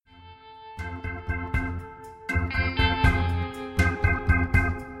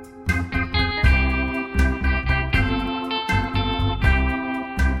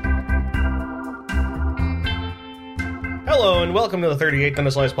Hello and welcome to the 38th and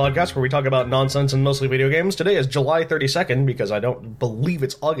a Slice podcast, where we talk about nonsense and mostly video games. Today is July 32nd, because I don't believe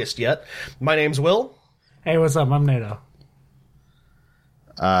it's August yet. My name's Will. Hey, what's up? I'm Nato.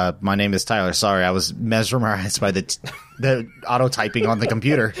 My name is Tyler. Sorry, I was mesmerized by the auto typing on the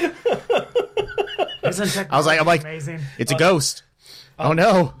computer. Isn't I was like, amazing? It's a ghost. Oh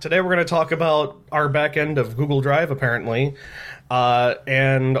no! Today we're going to talk about our back end of Google Drive, apparently,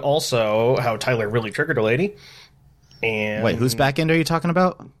 and also how Tyler really triggered a lady. And Wait, whose back end are you talking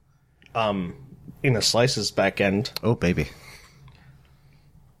about? In a Slice's back end. Oh baby.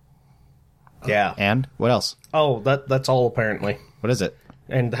 Yeah. And what else? Oh, that's all apparently. What is it?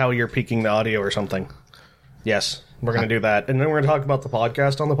 And how you're peaking the audio or something. Yes, we're going to do that. And then we're going to talk about the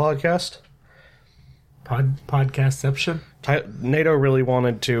podcast on the podcast. Podcastception? NATO really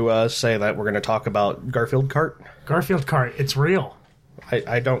wanted to say that we're going to talk about Garfield Kart. Garfield Kart. It's real.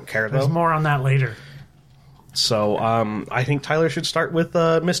 I don't care, though. There's more on that later. So I think Tyler should start with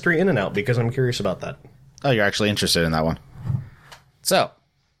Mystery In-N-Out, because I'm curious about that. Oh, you're actually interested in that one. So,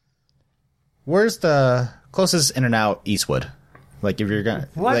 where's the closest In-N-Out Eastwood? Like, if you're gonna,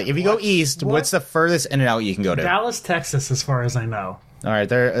 if you go east, what's the furthest In-N-Out you can go to? Dallas, Texas, as far as I know. All right,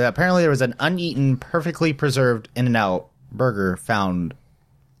 apparently there was an uneaten, perfectly preserved In-N-Out burger found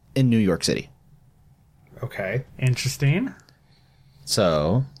in New York City. Okay. Interesting.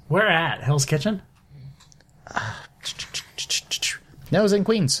 So, Where at? Hell's Kitchen? no, it was in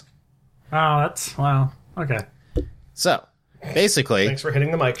Queens. Oh, that's, well, okay. So, basically, Thanks for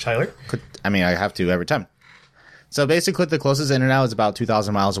hitting the mic, Tyler. I mean, I have to every time. So basically, the closest In-N-Out is about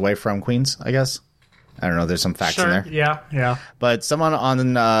 2,000 miles away from Queens, I guess. I don't know. There's some facts in there. Yeah. But someone on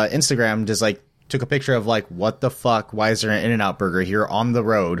Instagram just took a picture of what the fuck? Why is there an In-N-Out burger here on the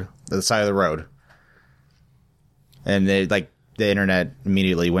road, the side of the road? And they the internet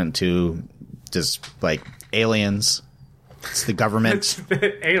immediately went to just aliens. It's the government. It's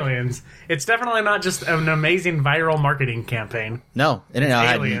aliens. It's definitely not just an amazing viral marketing campaign. No, In-N-Out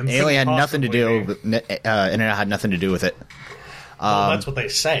had nothing to do. Possibly. In-N-Out had nothing to do with it. Well, that's what they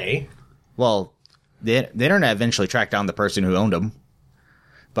say. Well, the internet eventually tracked down the person who owned them.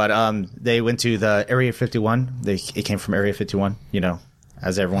 But they went to the Area 51. It came from Area 51,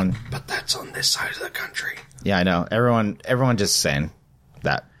 as everyone. But that's on this side of the country. Yeah, I know. Everyone just saying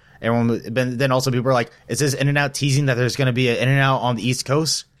that. But then also people were like, is this In-N-Out teasing that there's going to be an In-N-Out on the East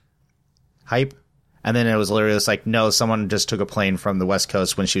Coast? Hype. And then it was literally just no, someone just took a plane from the West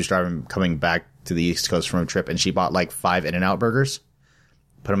Coast when she was coming back to the East Coast from a trip, and she bought 5 In-N-Out burgers,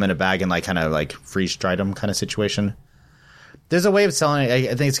 put them in a bag and kind of freeze-dried them kind of situation. There's a way of selling it.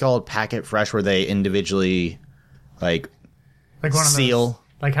 I think it's called Packet Fresh, where they individually Like one of seal. those,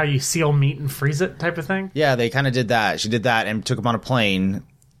 like how you seal meat and freeze it type of thing? Yeah, they kind of did that. She did that and took them on a plane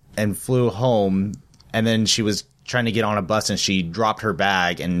and flew home, and then she was trying to get on a bus and she dropped her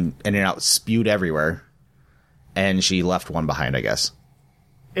bag and In-N-Out spewed everywhere, and she left one behind, I guess.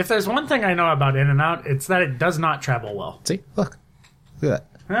 If there's one thing I know about In-N-Out, it's that it does not travel well. See? Look at that.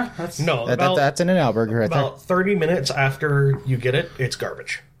 Yeah, that's No, That's an In-N-Out burger right there. about 30 minutes after you get it, it's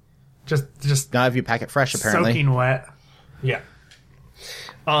garbage. just Not if you pack it fresh, apparently. soaking wet. Yeah.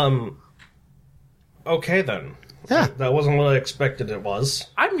 Okay, then. Yeah. That wasn't what I expected it was.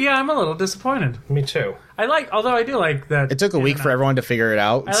 I'm a little disappointed. Me too. Although I do like that. It took a week for everyone to figure it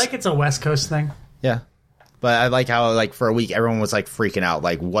out. I like it's a West Coast thing. Yeah. But I like how, for a week, everyone was, freaking out.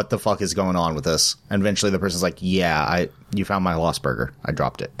 What the fuck is going on with this? And eventually the person's like, yeah, you found my lost burger. I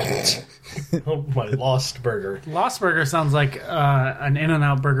dropped it. Oh, my lost burger. Lost Burger sounds like an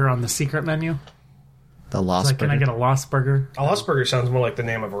In-N-Out burger on the secret menu. The lost Can burger. I get a Lost Burger? A lost burger sounds more like the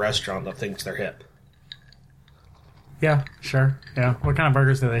name of a restaurant that thinks they're hip. Yeah, sure. Yeah. What kind of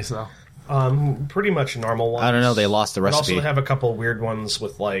burgers do they sell? Pretty much normal ones. I don't know. They lost the But recipe. also they have a couple weird ones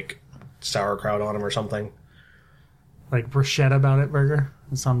with, sauerkraut on them or something. Like bruschetta about it burger?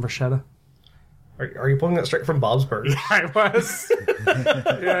 It's on bruschetta. Are you pulling that straight from Bob's Burger? I was.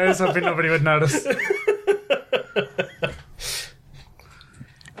 I was hoping nobody would notice.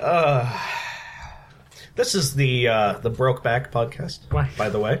 This is the Brokeback podcast, Why? by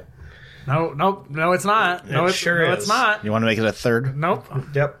the way. No, it's not. No, It sure no, is. it's not. You want to make it a third? Nope.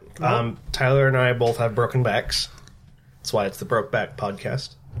 Yep. Tyler and I both have broken backs. That's why it's the Brokeback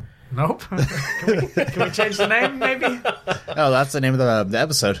podcast. Nope. Can we change the name, maybe? Oh, that's the name of the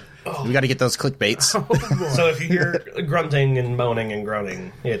episode. We got to get those clickbaits. So if you hear grunting and moaning and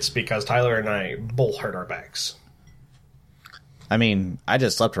groaning, it's because Tyler and I both hurt our backs. I mean, I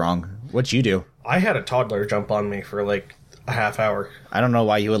just slept wrong. What'd you do? I had a toddler jump on me for a half hour. I don't know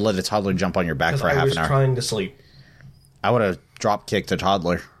why you would let a toddler jump on your back for a I half was an hour. trying to sleep. I would have drop kicked a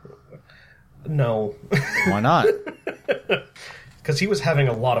toddler. No, Why not? because he was having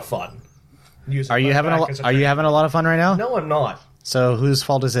a lot of fun. Are you having a lot of fun right now? No, I'm not. So whose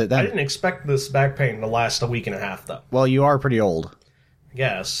fault is it then? I didn't expect this back pain to last a week and a half, though. Well, you are pretty old.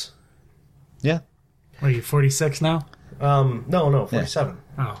 Yes. Yeah. What are you, 46 now? No, 47.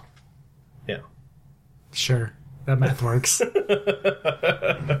 Oh, Yeah. sure. That math works.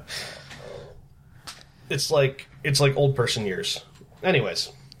 It's like old person years.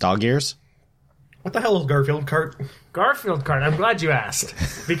 Anyways, Dog years? what the hell is Garfield Kart? Garfield card. I'm glad you asked.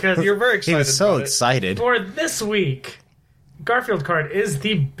 Because You're very He excited. was so about it. excited. for this week, Garfield card is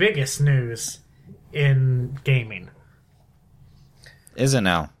the biggest news in gaming. Is it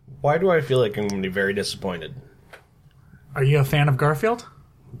now? Why do I feel like I'm going to be very disappointed? Are you a fan of Garfield?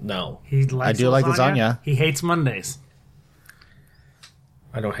 No, He likes do like lasagna. He hates Mondays.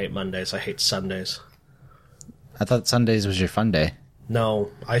 I don't hate Mondays. I hate Sundays. I thought Sundays was your fun day. No,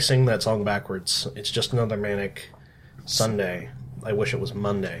 I sing that song backwards. It's just another manic Sunday. I wish it was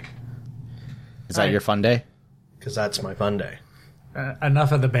Monday, Is that Right. your fun day? because that's my fun day.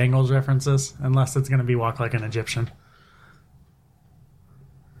 Enough of the Bengals references, unless it's going to be Walk Like an Egyptian.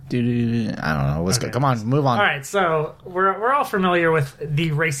 Dude, I don't know. Okay. Come on, move on. All right, so we're all familiar with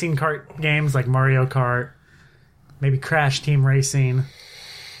the racing kart games like Mario Kart, maybe Crash Team Racing,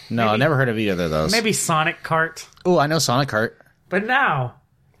 No, I never heard of either of those. maybe Sonic Kart. Oh, I know Sonic Kart. But now,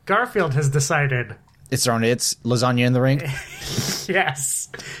 Garfield has decided, It's thrown. It's lasagna in the ring. yes,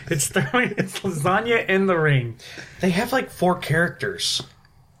 it's throwing its lasagna in the ring. They have like 4 characters.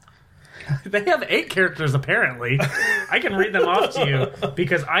 They have 8 characters apparently. I can read them off to you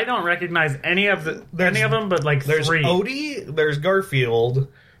because I don't recognize any of them, but like There's 3. Odie, there's Garfield,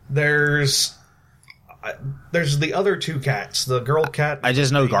 there's the other 2 cats, the girl cat. I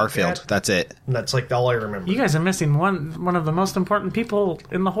just know the Garfield. cat, That's it. and that's like all I remember. You guys are missing one of the most important people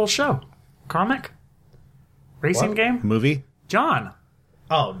in the whole show. Comic? Racing What? game? Movie? John.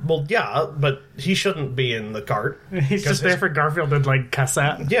 Oh, well, yeah, but he shouldn't be in the cart. He's just there for Garfield to like cuss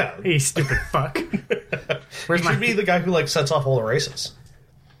at. Yeah. You stupid fuck. Where's He my should be the guy who like sets off all the races.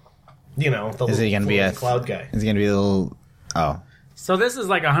 You know, the Is he going to be a cloud guy? Is he going to be a little? Oh, So this is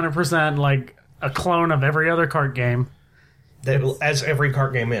like 100% like a clone of every other kart game. That, as every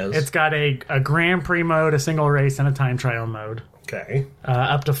kart game is. It's got a Grand Prix mode, a single race, and a time trial mode. okay.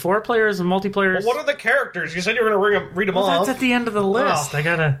 Up to 4 players and multiplayer. What are the characters? You said you were going to read them off. That's at the end of the list.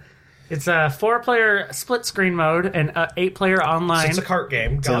 Oh. It's a 4-player split screen mode and 8-player online. It's a kart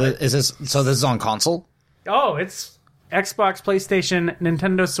game. so Got it. this is on console? Oh, it's Xbox, PlayStation,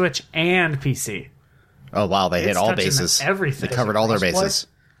 Nintendo Switch, and PC. Oh wow, they hit It's all touching bases. everything. They covered all their crossplay? bases.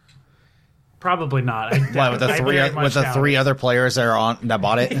 Probably not. Why with the I three very much with the doubt 3 it. other players that are on that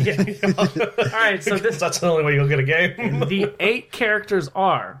bought it? All right, so That's the only way you'll get a game. the 8 characters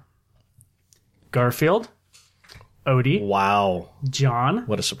are Garfield, Odie, Wow. John,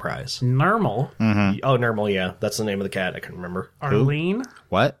 What a surprise. Nermal, Oh, Normal, yeah. That's the name of the cat. I can remember. Arlene.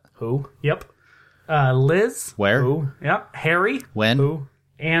 What? Who? Yep. Liz. Where? Who? Yep. Harry When? Who?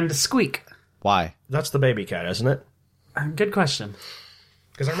 and Squeak. Why? That's the baby cat, isn't it? Good question.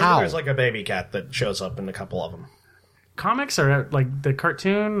 Because I remember How? there's like a baby cat that shows up in a couple of them. Comics or like the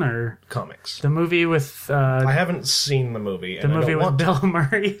cartoon or Comics. the movie with I haven't seen the movie. the movie with Bill. Bill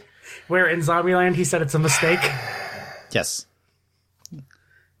Murray, where in Zombieland he said it's a mistake. Yes.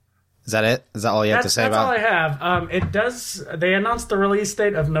 Is that it? Is that all you have to say That's all about I have. It does. They announced the release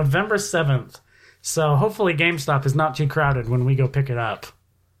date of November 7th, so hopefully GameStop is not too crowded when we go pick it up.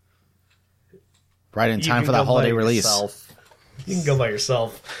 right in You time can for that go holiday by release? yourself. You can go by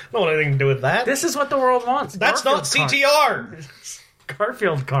yourself. I don't want anything to do with that. This is what the world wants. That's not CTR.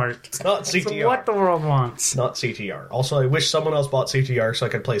 Garfield cart. It's not It's CTR. what the world wants. Not CTR. Also, I wish someone else bought CTR so I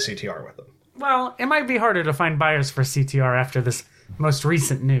could play CTR with them. Well, it might be harder to find buyers for CTR after this most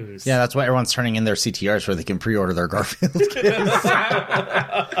recent news. Yeah, that's why everyone's turning in their CTRs where they can pre-order their Garfield.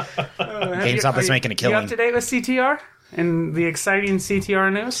 GameStop is making a You killing. up to date with CTR and the exciting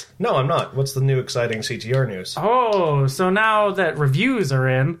CTR news? No, I'm not. What's the new exciting CTR news? Oh, so now that reviews are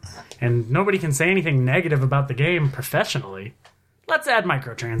in and nobody can say anything negative about the game professionally, let's add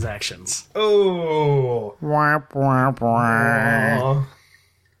microtransactions. Oh. Wah, wah, wah.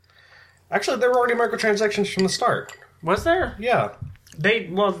 Actually, there were already microtransactions from the start. Was there? Yeah.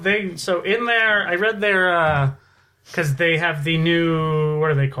 So in there, I read their, because they have the new, what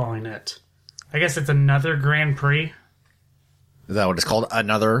are they calling it? I guess it's another Grand Prix. Is that what it's called?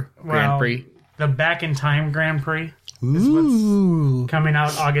 Another Grand Prix? The Back in Time Grand Prix. Ooh. Coming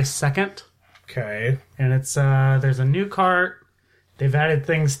out August 2nd. Okay. And it's, there's a new cart. They've added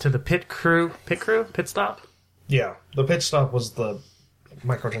things to the pit stop. Yeah. The pit stop was the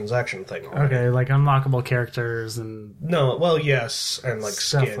microtransaction thing. Already. Okay, like unlockable characters and No, well, yes, and like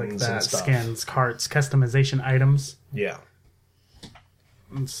stuff skins like that. and stuff. Skins, carts, customization items. Yeah.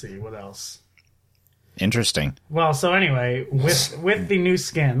 Let's see what else. Interesting. Well, so anyway, with the new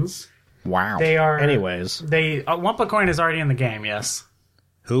skins, Wow. they are Anyways, Wumpa Coin is already in the game. Yes.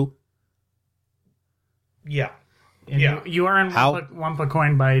 Who? yeah, And Yeah. you earn How? Wumpa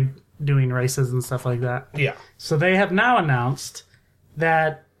Coin by doing races and stuff like that. yeah. So they have now announced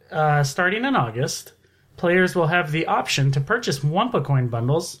that starting in August, players will have the option to purchase Wumpa Coin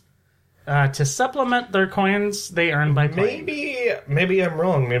bundles to supplement their coins they earn by playing. Maybe I'm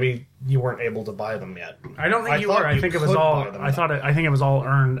wrong. Maybe you weren't able to buy them yet. I don't think I you thought were. I you think it was could all. buy them. I think it was all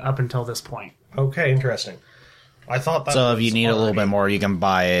earned up until this point. Okay, interesting. I thought that. So if you was need a little already- bit more, you can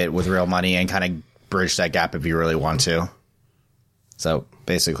buy it with real money and kind of bridge that gap if you really want to. So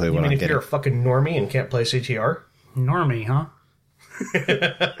basically, I what mean, I'm if getting. you're a fucking normie and can't play CTR, Normie, huh?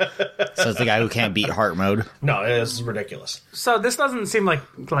 So it's the guy who can't beat heart mode. no, it is ridiculous. So this doesn't seem like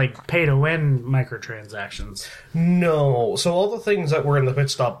pay to win microtransactions. No, so all the things that were in the pit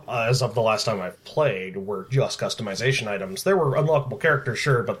stop as of the last time I've played were just customization items. There were unlockable characters,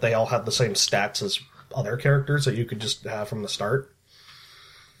 sure, but they all had the same stats as other characters that you could just have from the start.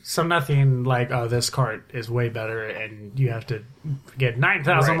 So nothing like, oh, this cart is way better, and you have to get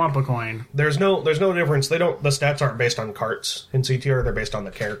 9,000 Right. Wumpa Coin. There's no difference. The stats aren't based on carts in CTR. They're based on the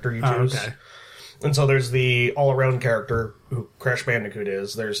character you choose. Okay. And so there's the all-around character who Crash Bandicoot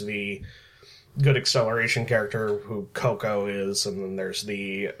is. There's the good acceleration character who Coco is, and then there's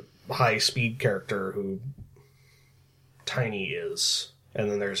the high-speed character who Tiny is. And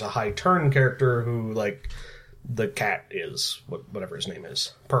then there's a high-turn character who, like, the cat is, whatever his name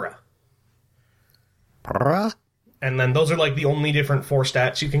is. Purra. Bruh. And then those are, like, the only different 4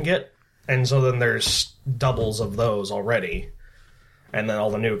 stats you can get. And so then there's doubles of those already. And then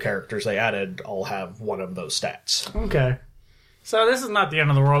all the new characters they added all have one of those stats. Okay. So this is not the end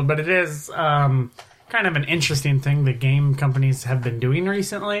of the world, but it is kind of an interesting thing the game companies have been doing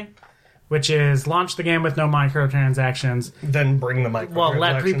recently, which is launch the game with no microtransactions. Then bring the microtransactions Well,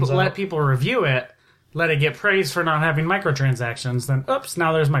 let out. people review it, let it get praised for not having microtransactions. Then, oops,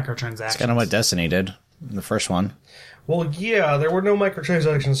 now there's microtransactions. Kind of what Destiny did, the first one. Well, yeah, there were no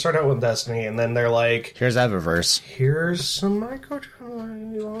microtransactions. Start out with Destiny, and then they're like, Here's Eververse. here's some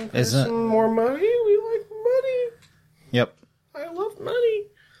microtransactions. Here's Isn't it- some more money. We like money. Yep. I love money.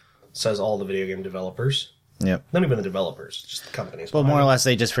 Says all the video game developers. Yep. Not even the developers, just the companies. Well, more or behind less,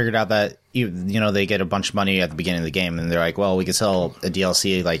 they just figured out that they get a bunch of money at the beginning of the game, and they're like, "Well, we could sell a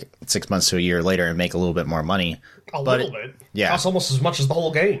DLC like 6 months to a year later and make a little bit more money." it. A but little bit. yeah. Costs almost as much as the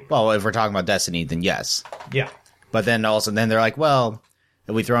whole game. Well, if we're talking about Destiny, then yes. Yeah. But then they're like, "Well,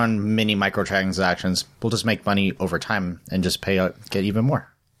 if we throw in many microtransactions, we'll just make money over time and just get even more."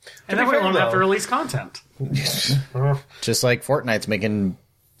 and then be we fair, won't have to though- release content. Just like Fortnite's making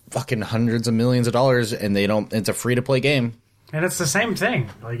fucking hundreds of millions of dollars, and it's a free to play game. And it's the same thing.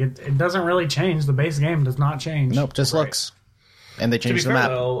 Like it doesn't really change. The base game does not change. Nope, just Right. looks. And they To be changed the fair, map.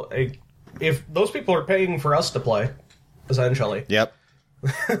 though, if those people are paying for us to play, essentially, Yep.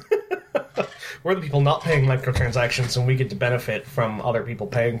 we're the people not paying microtransactions, and we get to benefit from other people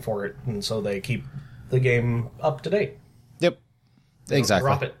paying for it, and so they keep the game up to date. Yep. Exactly.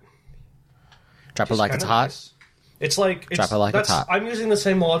 Drop it. Drop it like it's Kinda hot. nice. It's like Drop it like it's hot. I'm using the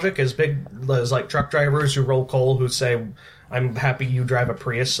same logic as like truck drivers who roll coal who say, "I'm happy you drive a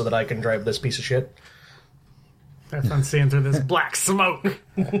Prius so that I can drive this piece of shit." That's fun seeing through this black smoke.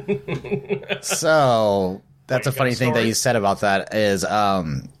 So that's a Wait, you got funny a thing that story? you said about that is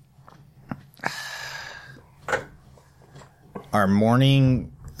our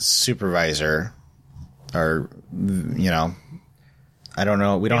morning supervisor, or I don't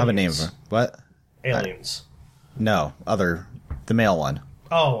know, we don't have a name for Aliens. what? Aliens. No, the male one.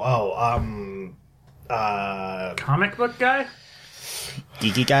 Oh, Comic book guy?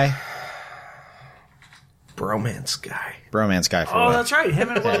 Geeky guy, bromance guy. bromance guy for Oh, what? that's right. Him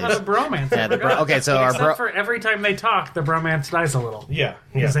and Will had a bromance. I Yeah, the forgot. okay, so our Except for every time they talk, the bromance dies a little. Yeah,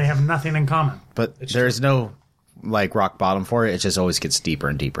 Because they have nothing in common. but there's no like rock bottom for it. It just always gets deeper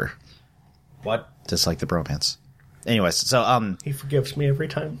and deeper, What? just like the bromance. Anyways, so He forgives me every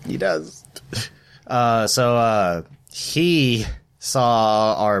time. he does. So he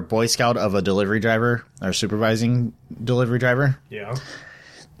saw our Boy Scout of a delivery driver, our supervising delivery driver, Yeah.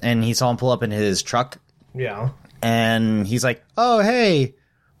 and he saw him pull up in his truck, Yeah. and he's like, "Oh, hey,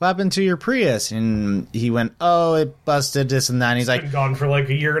 what happened to your Prius?" And he went, "Oh, it busted this and that." And he's like, Been gone for like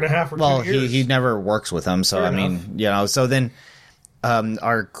a year and a half or well, 2 years. he never works with them, so Fair I mean, so then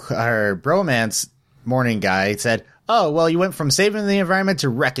our bromance morning guy said, oh, well, you went from saving the environment to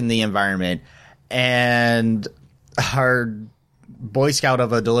wrecking the environment. And our Boy Scout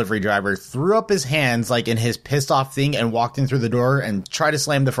of a delivery driver threw up his hands like in his pissed off thing and walked in through the door and tried to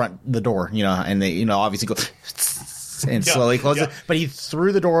slam the door, and they, obviously go and slowly close it. But he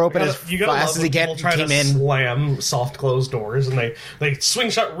threw the door open as fast as he can. Try Came to in. slam soft closed doors, and they swing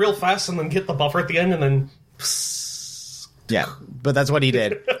shut real fast and then hit the buffer at the end and then. Yeah, but that's what he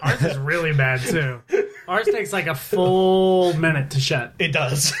did. Ours is really bad, too. Ours takes like a full minute to shut. It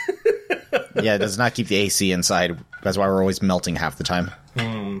does. Yeah, it does not keep the AC inside. That's why we're always melting half the time.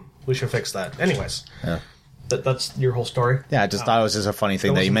 We should fix that. Anyways, Yeah, that's your whole story. I just thought it was just a funny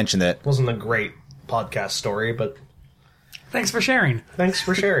thing that you mentioned it. Wasn't a great podcast story, but Thanks for sharing. thanks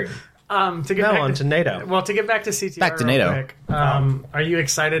for sharing. To get Now back on to NATO. Well, to get back to CTR Back to real NATO. quick, are you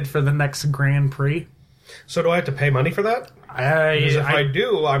excited for the next Grand Prix? So do I have to pay money for that? Because if I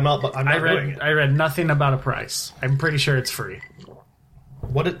do, I'm not doing it. I read nothing about a price. I'm pretty sure it's free.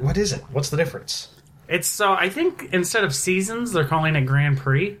 What is it? What's the difference? I think instead of seasons, they're calling it Grand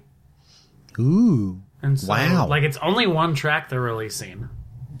Prix. Ooh, And so, wow! like, it's only one track they're releasing,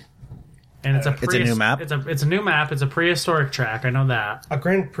 and it's a new map? It's a new map. It's a prehistoric track. I know that. A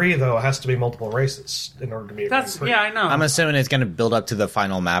Grand Prix, though, has to be multiple races in order to be a That's Grand Prix. yeah, I know. I'm assuming it's going to build up to the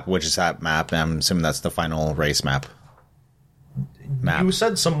final map, which is that map. And I'm assuming that's the final race map. You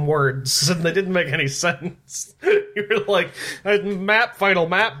said some words, and they didn't make any sense. You were like, map, final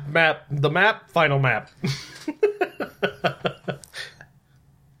map, the map, final map.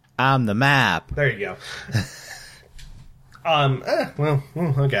 I'm the map. There you go.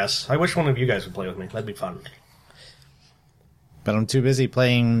 I guess. I wish one of you guys would play with me. That'd be fun. But I'm too busy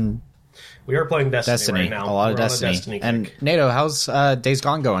playing We are playing Destiny right now. a lot of We're on Destiny. kick. And NATO, how's Days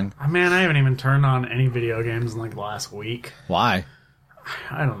Gone going? Oh, man, I haven't even turned on any video games in like the last week. Why?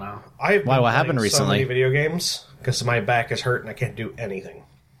 I don't know. I've Why, been what happened playing so recently? many video games because my back is hurt and I can't do anything.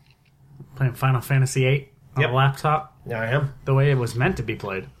 Playing Final Fantasy VIII on Yep. a laptop Yeah, I am. the way it was meant to be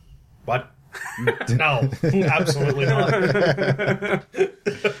played. What? No, absolutely not.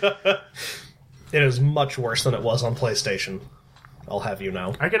 It is much worse than it was on PlayStation. I'll have you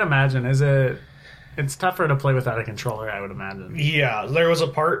know. I can imagine. It's tougher to play without a controller, I would imagine. Yeah, there was a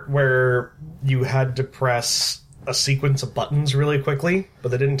part where you had to press a sequence of buttons really quickly, but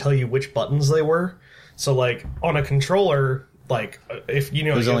they didn't tell you which buttons they were. So, like, on a controller, like, if you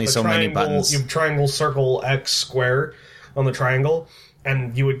know, There's you have only the so many triangle- buttons. You have triangle, circle, X, square on the triangle,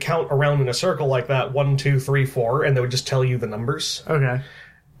 and you would count around in a circle like that 1, 2, 3, 4, and they would just tell you the numbers. Okay.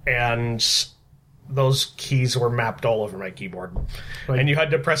 And those keys were mapped all over my keyboard. Like- And you had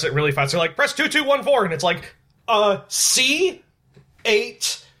to press it really fast. They're like, press 2, 2, 1, 4, and it's like, C,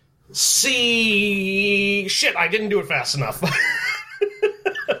 8, C... Shit, I didn't do it fast enough.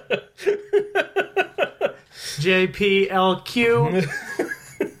 JPLQ.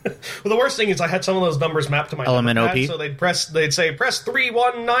 Well, the worst thing is I had some of those numbers mapped to my Element number OP? pad, so they'd say press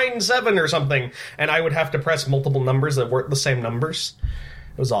 3197 or something, and I would have to press multiple numbers that weren't the same numbers.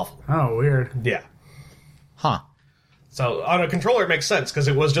 It was awful. Oh, weird. Yeah. Huh. So on a controller it makes sense because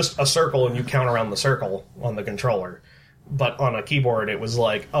it was just a circle and you count around the circle on the controller. But on a keyboard it was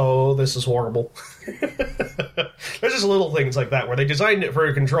like, oh, this is horrible. There's just little things like that where they designed it for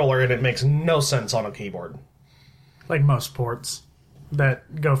a controller and it makes no sense on a keyboard. Like most ports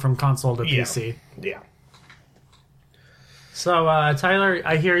that go from console to Yeah. PC. Yeah. So, Tyler,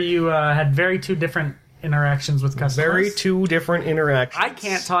 I hear you had two different interactions with customers. Two different interactions. I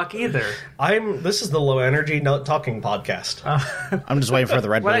can't talk either. This is the low energy not talking podcast. I'm just waiting for the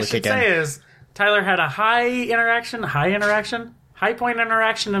Red What Bull I to should kick say in. is Tyler had a high point interaction,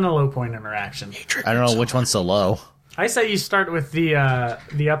 and a low point interaction. I don't know which one's so low. I say you start with the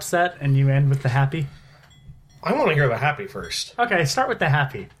upset and you end with the happy. I want to hear the happy first. Okay, start with the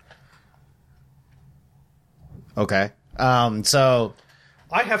happy. Okay. So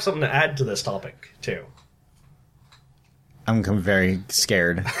I have something to add to this topic, too. I'm very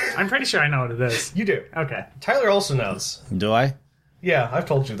scared. I'm pretty sure I know what it is. You do. Okay. Tyler also knows. Do I? Yeah, I've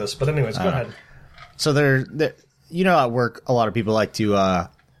told you this, but anyways, go ahead. So at work, a lot of people like to,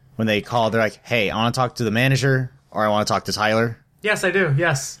 when they call, they're like, hey, I want to talk to the manager, or I want to talk to Tyler. Yes, I do.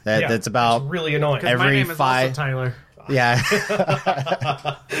 Yes. That's about, It's really annoying. every My name is five- also Tyler. yeah.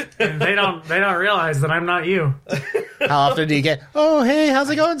 And they don't realize that I'm not you. How often do you get, oh, hey, how's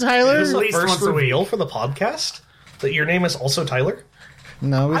it going, Tyler? This is the least first once a week. reveal for the podcast that your name is also Tyler.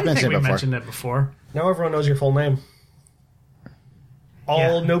 No, we've I think mentioned we it before. mentioned it before. Now everyone knows your full name.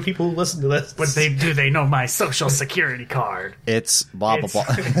 all know people who listen to this. But they know my social security card? It's blah blah blah.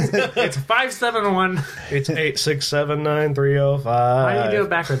 It's 571. It's 8679305. Why do you do it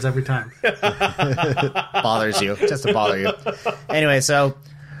backwards every time? Bothers you, just to bother you. Anyway, so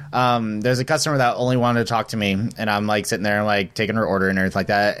there's a customer that only wanted to talk to me, and I'm like sitting there, like taking her order and everything like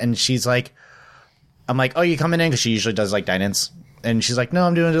that, and she's like, I'm like, oh, you coming in? Because she usually does like dine-ins, and she's like, no,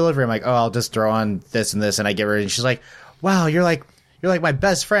 I'm doing delivery. I'm like, oh, I'll just throw on this and this, and I give her, and she's like, wow, you're like my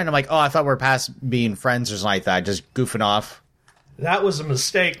best friend. I'm like, oh, I thought we're past being friends or something like that, just goofing off. That was a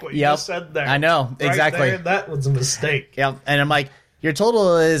mistake, what you Yep. just said there. I know, Right exactly. there, that was a mistake. Yeah, and I'm like, your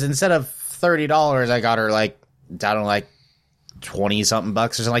total is, instead of $30, I got her like down to like 20 something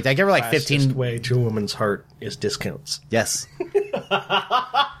bucks or something like that. I give her like Fastest 15. way to a woman's heart is discounts. Yes,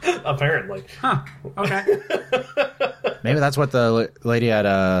 Apparently. Huh. Okay. maybe that's what the lady at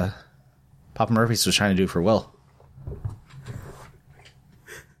Papa Murphy's was trying to do for Will.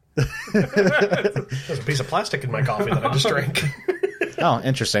 There's a piece of plastic in my coffee that I just drank. Oh,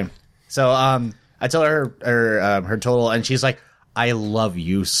 interesting. So I tell her her total, and she's like, I love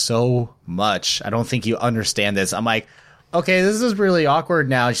you so much. I don't think you understand this. I'm like, okay, this is really awkward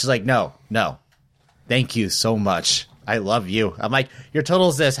now. And she's like, no. Thank you so much. I love you. I'm like, your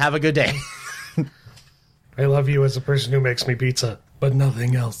total's this. Have a good day. I love you as a person who makes me pizza, but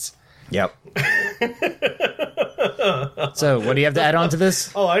nothing else. Yep. So, what do you have to add on to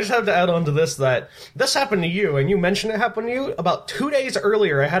this? Oh, I just have to add on to this that this happened to you, and you mentioned it happened to you. About 2 days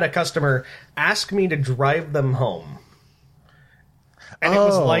earlier, I had a customer ask me to drive them home. And it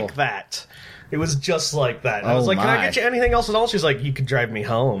was Oh. like that. It was just like that. And I was Oh, like, can I my. get you anything else at all? She's like, you could drive me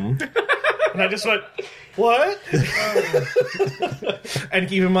home. And I just went, what? And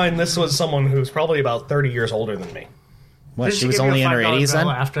keep in mind, this was someone who's probably about 30 years older than me. What, Did she was give you only a in her $5 80s bill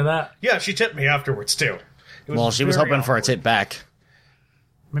then? after that? Yeah, she tipped me afterwards, too. It Well, she was very hoping for a awkward. tip back.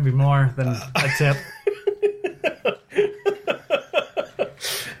 Maybe more than a tip.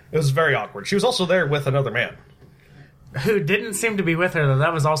 It was very awkward. She was also there with another man. Who didn't seem to be with her, though.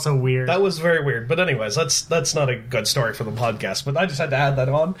 That was also weird. That was very weird. But anyways, that's not a good story for the podcast. But I just had to add that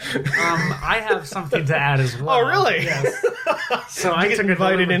on. I have something to add as well. Oh, really? Yes. So I Get took a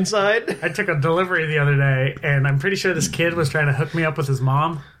invited delivery. inside. I took a delivery the other day, and I'm pretty sure this kid was trying to hook me up with his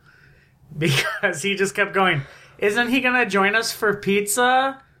mom because he just kept going, isn't he going to join us for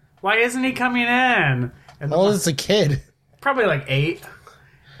pizza? Why isn't he coming in? And the Well, it's a kid. probably like 8.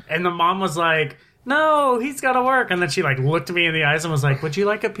 And the mom was like, no, he's got to work. And then she like looked me in the eyes and was like, would you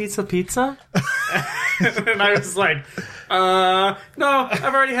like a pizza? And I was like, no,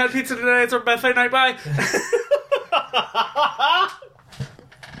 I've already had pizza today. It's our birthday night. Bye.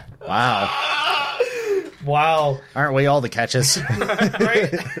 Wow. Wow. Aren't we all the catches?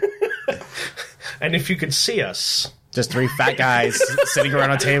 Right? And if you could see us, Just 3 fat guys sitting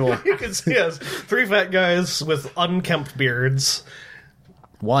around a table. you could see us. 3 fat guys with unkempt beards.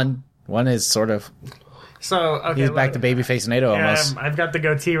 One is sort of. So, okay. He's back to babyface NATO almost. I've got the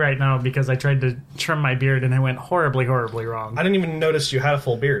goatee right now because I tried to trim my beard and I went horribly, horribly wrong. I didn't even notice you had a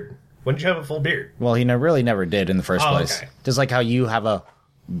full beard. When did you have a full beard? Well, he really never did in the first Oh, place. okay. Just like how you have a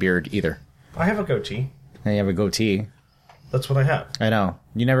beard either. I have a goatee. And you have a goatee. That's what I have. I know.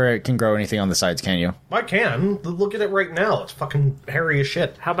 You never can grow anything on the sides, can you? I can. Look at it right now. It's fucking hairy as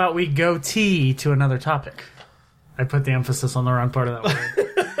shit. How about we goatee to another topic? I put the emphasis on the wrong part of that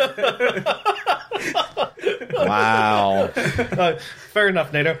word. Wow. Fair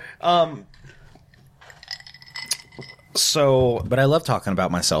enough, NATO. So, But I love talking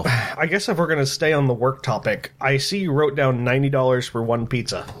about myself. I guess if we're going to stay on the work topic, I see you wrote down $90 for one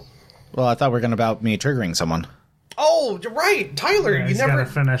pizza. Well, I thought we were going to about me triggering someone. Oh, you're right. Tyler, Yeah, you he's never... gotta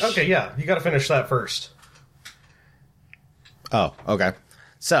finish. Okay, yeah. You got to finish that first. Oh, okay.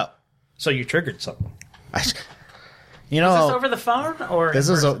 So, So you triggered something. Is this over the phone or this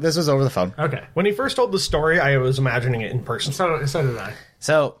in was person? this was over the phone. Okay. When he first told the story, I was imagining it in person. So did I.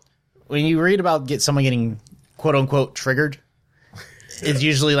 So, when you read about someone getting quote unquote triggered, it's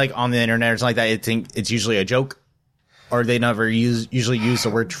usually like on the internet or something like that. It's usually a joke, or they never usually use the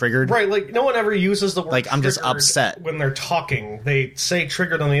word triggered. Right, like, no one ever uses the word Like, I'm just triggered upset. when they're talking. They say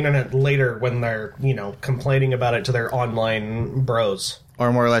triggered on the internet later when they're, complaining about it to their online bros.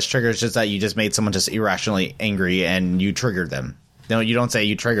 Or more or less trigger is just that you just made someone just irrationally angry and you triggered them. No, you don't say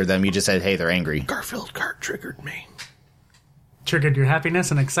you triggered them. You just said, hey, they're angry. Garfield Kart triggered me. Triggered your happiness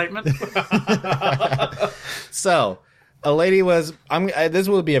and excitement? So, a lady was. This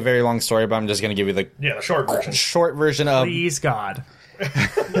will be a very long story, but I'm just going to give you the Yeah, the short version. short version of. Please, God.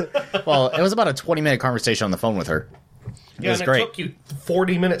 Well, it was about a 20-minute conversation on the phone with her. It Yeah, was and great. it took you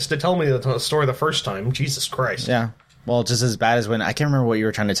 40 minutes to tell me the story the first time. Jesus Christ. Yeah. Well, just as bad as when I can't remember what you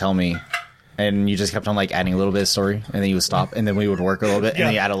were trying to tell me, and you just kept on like adding a little bit of story, and then you would stop, and then we would work a little bit, and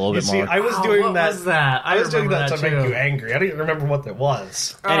then you add a little bit more. I was doing what that. was that? I was doing remember that to make too. you angry. I don't even remember what it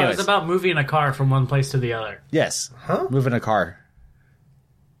was. Oh, it Anyways. was about moving a car from one place to the other. Yes. Huh? Moving a car.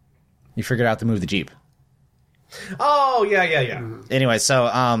 You figured out to move the Jeep. Oh yeah. Anyway,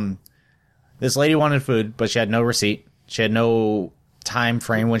 so this lady wanted food, but she had no receipt. She had no time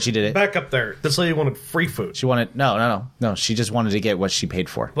frame when she did it. Back up there. This lady wanted free food. She wanted no. She just wanted to get what she paid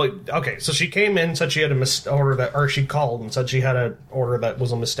for. Like, okay, so she came in, said she had a order that, or she called and said she had an order that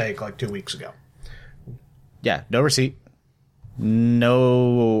was a mistake like 2 weeks ago. Yeah, no receipt,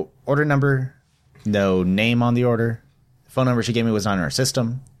 no order number, no name on the order. The phone number she gave me was not in our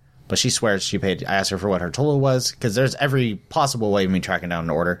system, but she swears she paid. I asked her for what her total was because there's every possible way of me tracking down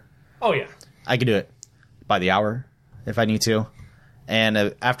an order. Oh yeah. I could do it by the hour if I need to.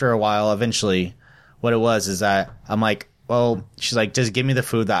 And after a while, eventually, what it was is that I'm like, well, she's like, just give me the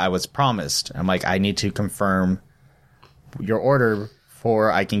food that I was promised. I'm like, I need to confirm your order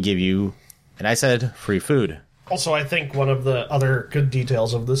before I can give you. And I said, free food. Also, I think one of the other good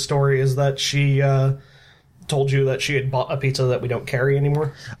details of this story is that she told you that she had bought a pizza that we don't carry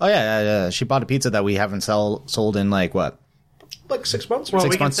anymore. Oh, yeah. She bought a pizza that we haven't sold in like what? Like 6 months? Well, 6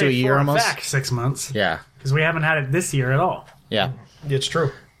 we can months to say a year for almost? fact 6 months. Yeah. Because we haven't had it this year at all. Yeah. It's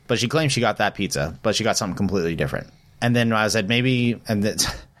true. But she claimed she got that pizza, but she got something completely different. And then I said, maybe, and then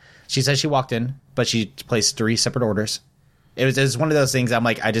she said she walked in, but she placed 3 separate orders. It was one of those things I'm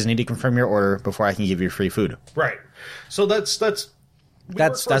like, I just need to confirm your order before I can give you free food. Right. So that's we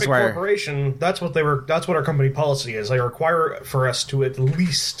work for a big where corporation. That's what our company policy is. They require for us to at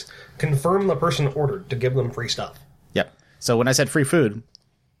least confirm the person ordered to give them free stuff. Yep. So when I said free food,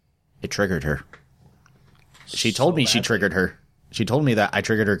 it triggered her. She told me she triggered her. She told me that I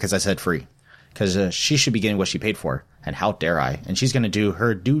triggered her because I said free. Because she should be getting what she paid for. And how dare I? And she's going to do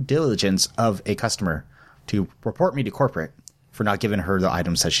her due diligence of a customer to report me to corporate for not giving her the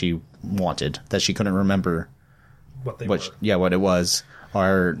items that she wanted, that she couldn't remember What they were. what it was,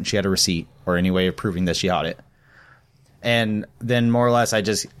 or she had a receipt or any way of proving that she had it. And then more or less, it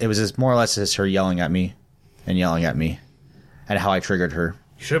was just more or less just her yelling at me and how I triggered her.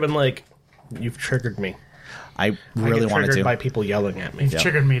 You should have been like, you've triggered me. I really I get wanted triggered to. by people yelling at me.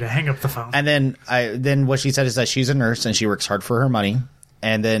 Triggered me to hang up the phone. And then what she said is that she's a nurse and she works hard for her money.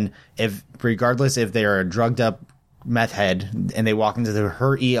 And then regardless if they are a drugged up meth head and they walk into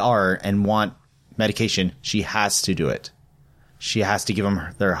her ER and want medication, she has to do it. She has to give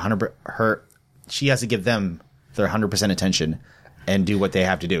them she has to give them their 100% attention and do what they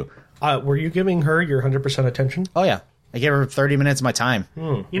have to do. Were you giving her your 100% attention? Oh yeah. I gave her 30 minutes of my time.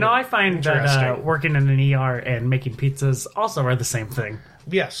 You know, I find that Interesting. working in an ER and making pizzas also are the same thing.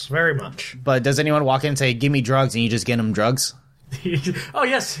 Yes, very much. But does anyone walk in and say, give me drugs, and you just get them drugs? Oh,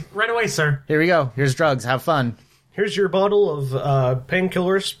 yes, right away, sir. Here we go. Here's drugs. Have fun. Here's your bottle of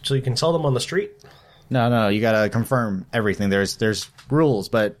painkillers so you can sell them on the street. No. You got to confirm everything. There's rules,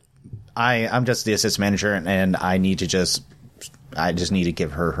 but I'm just the assistant manager, and I just need to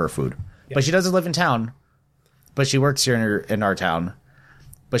give her food. Yep. But she doesn't live in town. But she works here in our town.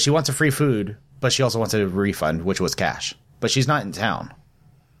 But she wants a free food. But she also wants a refund, which was cash. But she's not in town.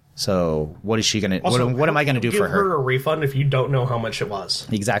 So what is she gonna? What am I gonna do for her? Give her a refund if you don't know how much it was.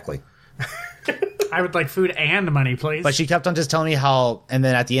 Exactly. I would like food and money, please. But she kept on just telling me how, and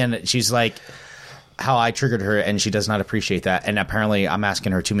then at the end she's like, how I triggered her, and she does not appreciate that. And apparently, I'm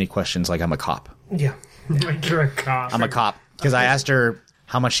asking her too many questions, like I'm a cop. Yeah. Like you're a cop. I'm a cop because I asked her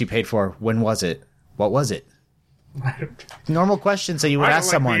how much she paid for. When was it? What was it? Normal questions that you would I don't ask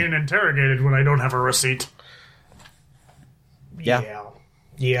like someone. being interrogated when I don't have a receipt. Yeah.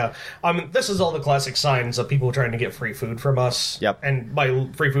 Yeah. This is all the classic signs of people trying to get free food from us. Yep. And by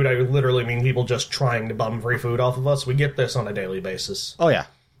free food, I literally mean people just trying to bum free food off of us. We get this on a daily basis. Oh yeah.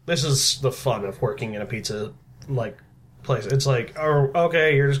 This is the fun of working in a pizza, place. It's like, oh,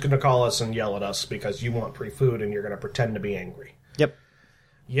 okay, you're just going to call us and yell at us because you want free food and you're going to pretend to be angry. Yep.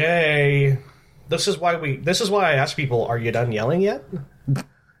 Yay. This is why I ask people, are you done yelling yet?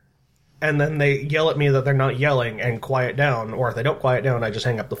 And then they yell at me that they're not yelling and quiet down, or if they don't quiet down, I just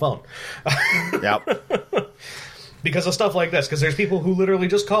hang up the phone. Yep. Because of stuff like this, because there's people who literally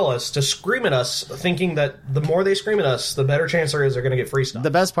just call us to scream at us, thinking that the more they scream at us, the better chance there is they're going to get free stuff.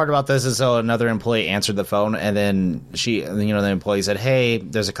 The best part about this is so another employee answered the phone, and then the employee said, "Hey,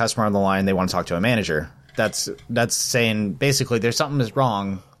 there's a customer on the line. They want to talk to a manager." That's saying basically there's something that's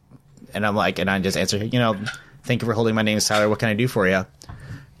wrong. And I'm like, and I just answer, thank you for holding my name, Tyler. What can I do for you?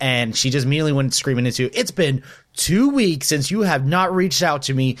 And she just immediately went screaming into, it's been 2 weeks since you have not reached out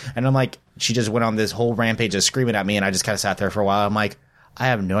to me. And I'm like, she just went on this whole rampage of screaming at me, and I just kind of sat there for a while. I'm like, I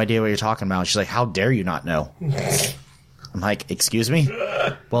have no idea what you're talking about. She's like, how dare you not know? I'm like, excuse me?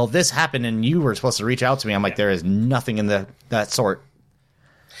 Well, this happened, and you were supposed to reach out to me. I'm like, there is nothing in that sort.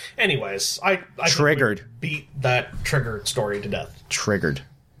 Anyways, I Triggered. think we beat that triggered story to death. Triggered.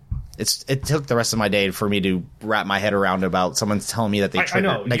 It took the rest of my day for me to wrap my head around about someone telling me that they triggered.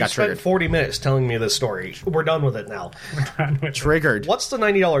 I know. They You got spent triggered. 40 minutes telling me this story. We're done with it now. Triggered. What's the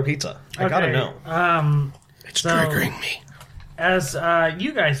 $90 pizza? I gotta know. It's so- triggering me. As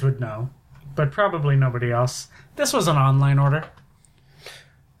you guys would know, but probably nobody else, this was an online order.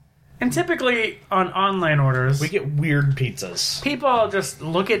 And typically on online orders, We get weird pizzas. people just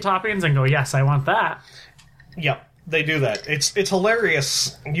look at toppings and go, yes, I want that. Yep, they do that. It's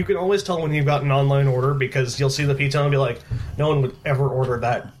hilarious. You can always tell when you've got an online order because you'll see the pizza and be like, no one would ever order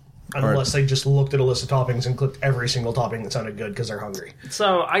that unless they just looked at a list of toppings and clicked every single topping that sounded good because they're hungry.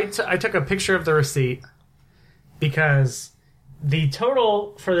 So I took a picture of the receipt because the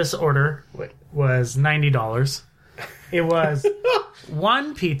total for this order was $90. It was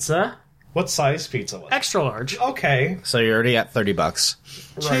one pizza, What size pizza was it? extra large, Okay. So you're already at $30.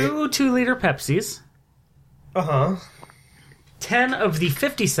 two 2-liter Pepsis, Uh-huh. 10 of the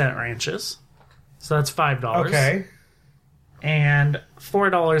 50-cent ranches, so that's $5. Okay. And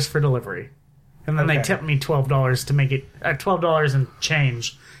 $4 for delivery. And then they Okay. tipped me $12 to make it $12 and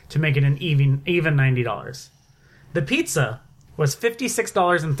change to make it an even $90. The pizza was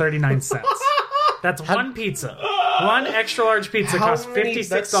 $56.39. That's one pizza. One extra large pizza How costs many-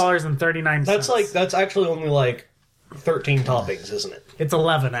 $56.39. That's actually only like 13 toppings, isn't it? It's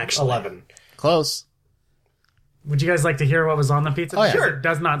 11 actually. 11. Close. Would you guys like to hear what was on the pizza? Oh, yeah. Because it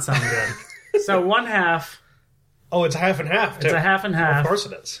does not sound good. So one half, Oh, it's half and half, too. it's a half and half. Of course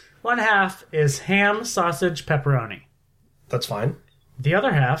it is. One half is ham, sausage, pepperoni. That's fine. The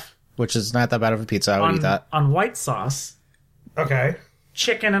other half Which is not that bad of a pizza. I would eat that. on white sauce, Okay.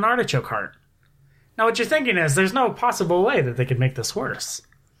 chicken and artichoke heart. Now what you're thinking is there's no possible way that they could make this worse.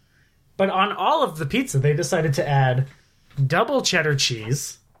 But on all of the pizza, they decided to add double cheddar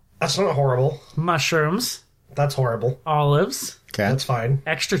cheese, That's not horrible. mushrooms, That's horrible. olives, Okay. That's fine.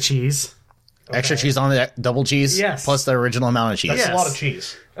 extra cheese, Extra cheese on the double cheese? Yes. Plus the original amount of cheese. That's Yes. a lot of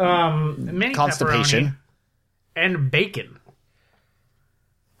cheese. mini Constipation. pepperoni, and bacon.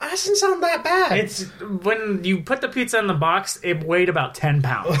 That doesn't sound that bad. It's when you put the pizza in the box, it weighed about 10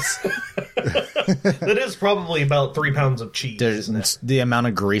 pounds. That is probably about 3 pounds of cheese, There's isn't it? the amount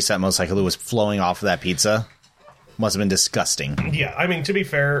of grease that most likely was flowing off of that pizza must have been disgusting. Yeah, I mean, to be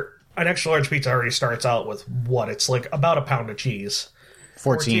fair, an extra large pizza already starts out with what? It's like about a pound of cheese.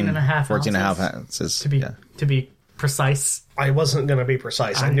 14 and a half 14 and a half ounces. ounces. To be precise. I wasn't going to be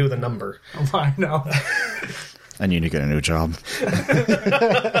precise. I knew the number. I know. I need to get a new job.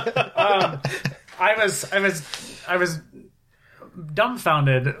 I was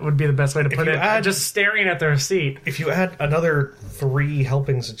dumbfounded would be the best way to put you it. add- Just staring at the receipt. If you add another 3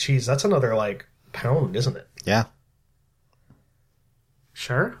 helpings of cheese, that's another, like, pound, isn't it? Yeah.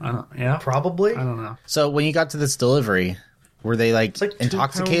 Sure. Yeah. Probably. I don't know. So when you got to this delivery, were they like, like 2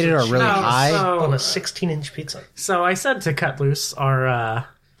 intoxicated pounds or of really cheese. No, high? On so, a 16-inch pizza. so I said to Cut Loose, our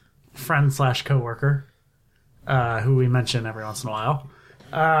friend / coworker, who we mention every once in a while,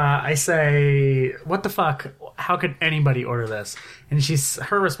 I say, "What the fuck? How could anybody order this?" And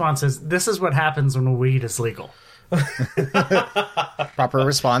her response is, "This is what happens when weed is legal." Proper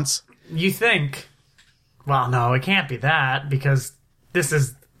response. You think, well, no, it can't be that because this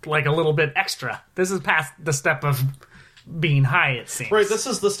is like a little bit extra. This is past the step of being high, it seems. Right, this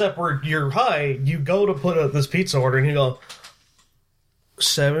is the step where you're high, you go to put this pizza order, and you go,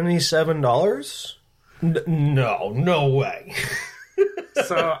 $77? No way.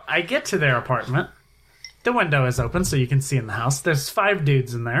 So I get to their apartment. The window is open so you can see in the house. There's 5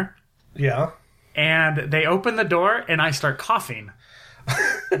 dudes in there. Yeah. And they open the door and I start coughing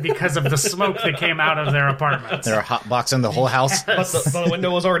because of the smoke that came out of their apartment. They're hotboxing the whole house. But the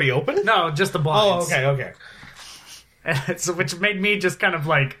window was already open? No, just the Oh, blinds. okay. So, which made me just kind of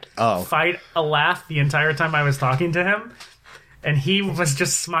like Oh. fight a laugh the entire time I was talking to him. And he was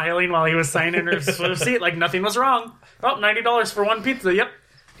just smiling while he was signing his receipt like nothing was wrong. Oh, $90 for one pizza. Yep.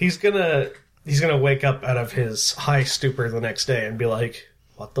 He's gonna wake up out of his high stupor the next day and be like,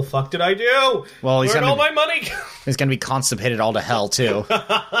 what the fuck did I do? Well, he's Where'd gonna all my money go? He's going to be constipated all to hell, too.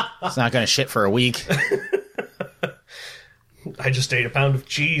 It's not going to shit for a week. I just ate a pound of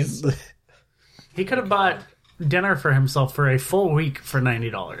cheese. He could have bought dinner for himself for a full week for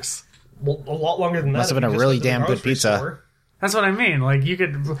 $90. Well, a lot longer than that. Must have if been you a just really went to the damn good grocery pizza. store. That's what I mean. Like you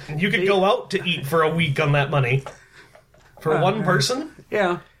could You could go out to eat for a week on that money. For one person?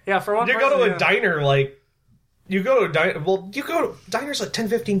 Yeah. Yeah, for one You go to person, a diner, like, you go to a diner, well, you go to, diners like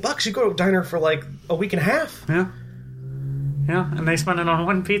 $10-15. You go to a diner for like a week and a half. Yeah. Yeah, and they spent it on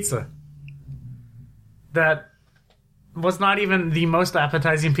one pizza. That was not even the most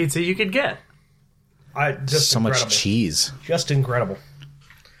appetizing pizza you could get. Just So incredible. much cheese. Just incredible.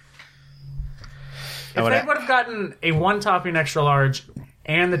 If they would have gotten a one topping extra large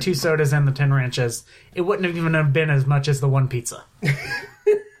and the 2 sodas and the 10 ranches, it wouldn't have even have been as much as the one pizza.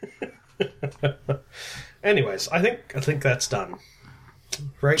 Anyways, I think that's done.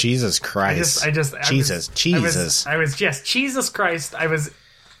 Right? Jesus Christ. Jesus. Jesus Christ. I was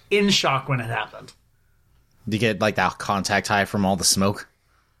in shock when it happened. Do you get like that contact high from all the smoke?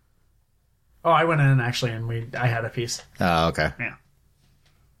 Oh, I went in actually, and I had a piece. Oh, okay. Yeah,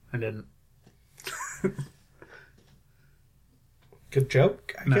 I didn't. Good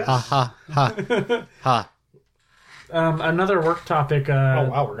joke, I guess. Ha ha ha ha. Another work topic. Oh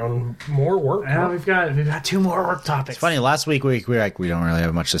wow, we're on more work. Yeah, huh? we've got 2 more work topics. Funny, last week we were like, we don't really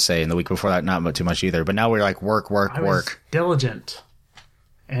have much to say, and the week before that, not too much either. But now we're like, work. I was diligent,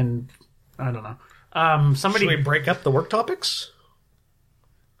 and I don't know. Somebody Should we break up the work topics?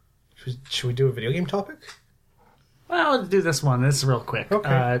 Should we do a video game topic? Well, let's do this one. This is real quick.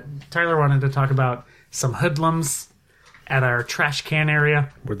 Okay. Tyler wanted to talk about some hoodlums at our trash can area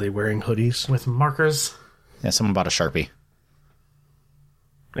Were they wearing hoodies? with markers. Yeah, someone bought a Sharpie.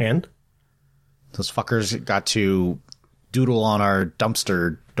 And? Those fuckers got to doodle on our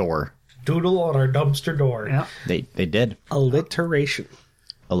dumpster door. Doodle on our dumpster door. Yeah. They did. Alliteration.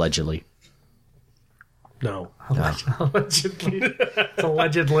 Allegedly. No. Allegedly. It's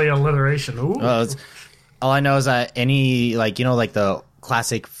allegedly alliteration. Ooh. All I know is that any, like, you know, like the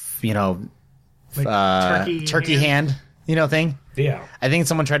classic, you know, Like turkey hand, you know, thing. Yeah. I think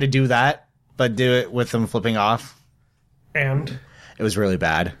someone tried to do that, but do it with them flipping off. And It was really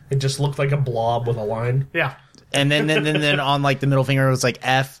bad. it just looked like a blob with a line. Yeah. And then on like the middle finger it was like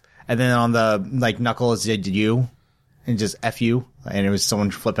F, and then on the like knuckle it said U, and just F U, and it was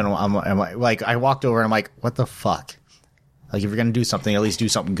someone flipping. I'm like, I walked over and I'm like, what the fuck? Like, if you're gonna do something, at least do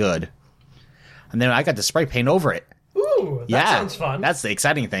something good. And then I got to spray paint over it. Ooh, that sounds fun. That's the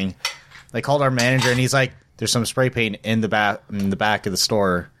exciting thing. They called our manager and he's like, "There's some spray paint in the back of the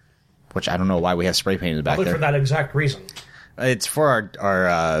store," which I don't know why we have spray paint in the back Probably there. for that exact reason. It's for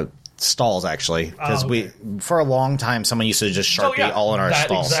our stalls actually, because okay. for a long time someone used to just Sharpie all in our that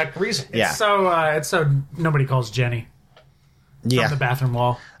stalls. exact reason. Yeah. It's so nobody calls Jenny from Yeah, the bathroom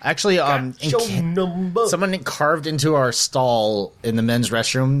wall. actually, Show number. someone carved into our stall in the men's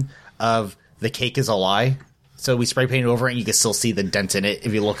restroom of "the cake is a lie." So we spray painted over it, and you can still see the dent in it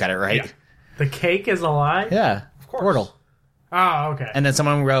if you look at it, right? Yeah. The cake is a lie? Yeah, of course. Portal. Oh, okay. And then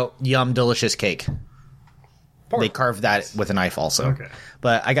someone wrote "Yum, delicious cake." They carved that with a knife also. Okay.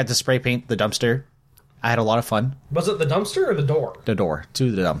 But I got to spray paint the dumpster. I had a lot of fun. Was it the dumpster or the door? The door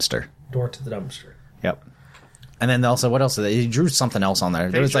to the dumpster. Door to the dumpster. Yep. And then also, what else? They drew something else on there.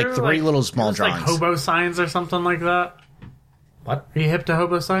 There was like drew, three little small there was, drawings. like hobo signs or something like that. What? Are you hip to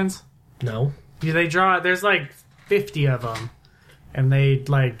hobo signs? No. They draw. There's like 50 of them, and they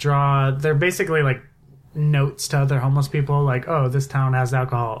like draw. They're basically like notes to other homeless people, like, "Oh, this town has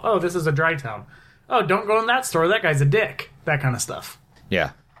alcohol. Oh, this is a dry town. Oh, don't go in that store. That guy's a dick." That kind of stuff.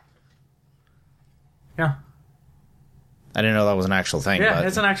 Yeah. Yeah, I didn't know that was an actual thing. yeah, but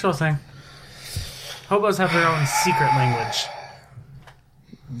it's an actual thing. Hobos have their own secret language.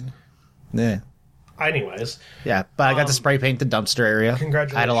 yeah. Anyways, Yeah, but I got to spray paint the dumpster area.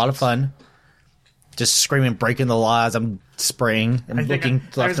 Congratulations. I had a lot of fun. Just screaming, breaking the law as I'm spraying and looking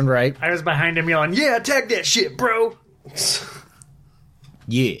left and right. I was behind him yelling, "Yeah, tag that shit, bro!"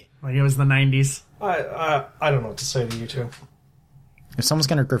 Yeah. Like it was the 90s. I don't know what to say to you two. If someone's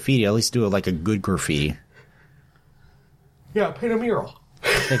gonna graffiti, at least do it like a good graffiti. Yeah, paint a mural.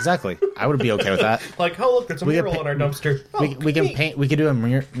 Exactly. I would be okay with that. Like, oh look, there's a We could mural on our dumpster. Oh, We can neat. paint. We could do a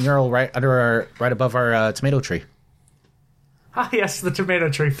mural right above our tomato tree. Ah, yes, the tomato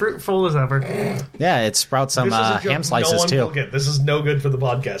tree, fruitful as ever. Yeah, it sprouts some This is a joke ham slices no one too. will get. This is no good for the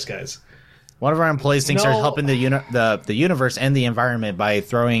podcast, guys. One of our employees thinks they're No. helping the universe and the environment by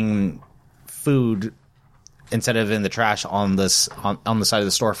throwing food instead of in the trash on the side of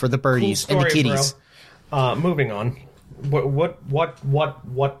the store for the birdies Cool and the story, kitties. bro. Moving on. What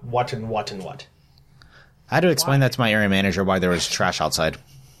and what? I had to explain that to my area manager why there was trash outside.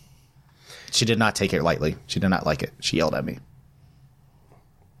 She did not take it lightly. She did not like it. She yelled at me.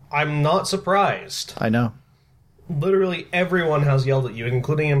 I'm not surprised. I know. Literally everyone has yelled at you,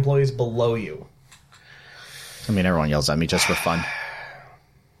 including employees below you. I mean, everyone yells at me just for fun.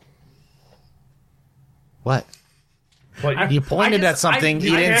 What? What, You pointed at something.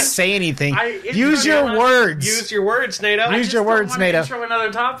 You didn't can't- say anything. I Use your introed- words. use your words, NATO. I Use just your don't words, want to NATO. Intro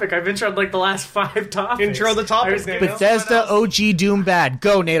another topic. I've introed like the last 5 topics. Intro the topic, I was giving NATO. Bethesda someone else- OG Doom bad.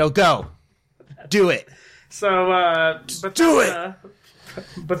 Go, NATO, go. Do it. So, Bethesda, do it.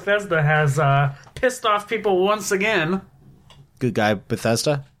 Bethesda has pissed off people once again. Good guy,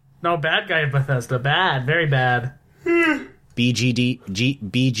 Bethesda. No, bad guy Bethesda. Bad. Very bad.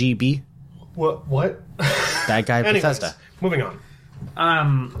 BGB. What? Bad guy, Anyways, Bethesda. moving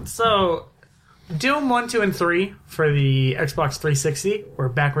on. So, Doom 1, 2, and 3 for the Xbox 360 were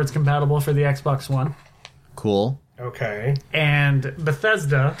backwards compatible for the Xbox One. Cool. Okay. And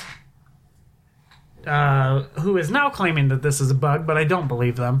Bethesda, who is now claiming that this is a bug, but I don't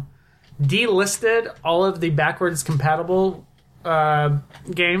believe them, delisted all of the backwards compatible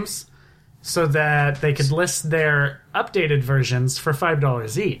games so that they could list their updated versions for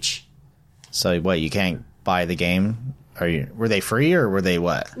 $5 each. So what? You can't buy the game? Were they free or were they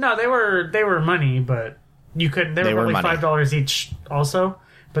what? No, they were money, but you couldn't. They were were probably money. $5 each also,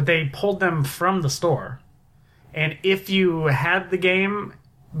 but they pulled them from the store. And if you had the game,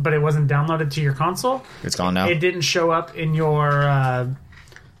 but it wasn't downloaded to your console, It's gone now. it didn't show up in your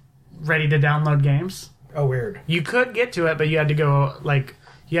ready to download games. Oh, weird. You could get to it, but you had to go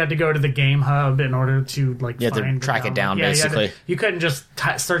to the game hub in order to You had to find the track it download. down, Yeah, basically. you couldn't just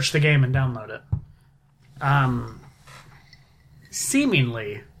search the game and download it.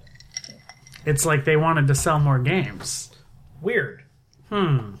 Seemingly, it's like they wanted to sell more games. Weird.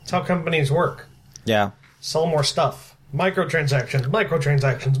 That's how companies work. Yeah. Sell more stuff. Microtransactions.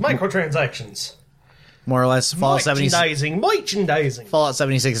 More or less. Fallout 76. Merchandising. Fallout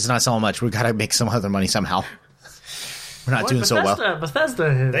 76 is not selling much. We gotta make some other money somehow. We're not doing so well.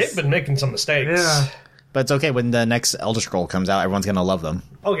 Bethesda has. They've been making some mistakes. Yeah, But it's okay. When the next Elder Scroll comes out, everyone's gonna love them.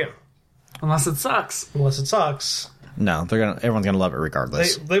 Oh, yeah. unless it sucks. Unless it sucks. No, everyone's gonna love it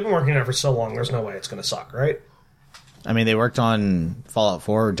regardless. They've been working on it for so long, there's no way it's going to suck, right? I mean, they worked on Fallout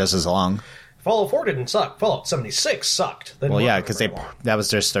 4 just as long. Fallout 4 didn't suck. Fallout 76 sucked. They didn't Well, work yeah, on it because very long. that was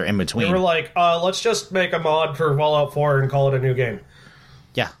just their in They between. were like, let's just make a mod for Fallout 4 and call it a new game.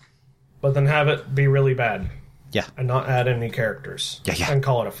 Yeah, But then have it be really bad yeah. and not add any characters. Yeah. And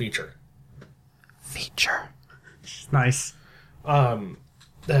call it a feature. Feature. Nice.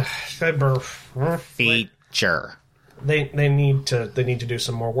 Feature. They need to do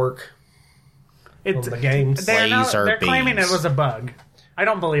some more work on It's the games. Laser they're claiming beams. it was a bug. I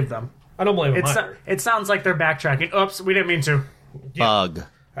don't believe them. I don't blame them It's either. it sounds like they're backtracking. Oops, we didn't mean to. Bug.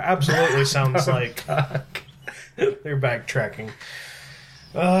 Absolutely sounds like they're backtracking.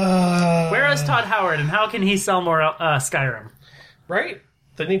 Where is Todd Howard, and how can he sell more Skyrim? Right?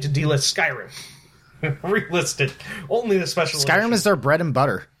 They need to delist Skyrim. Relist it. Only the special Skyrim edition. is their bread and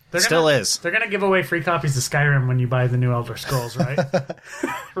butter. Still is. They're gonna give away free copies of Skyrim when you buy the new Elder Scrolls, right?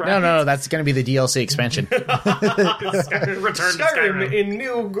 No. That's going to be the DLC expansion. Return to Skyrim Skyrim. in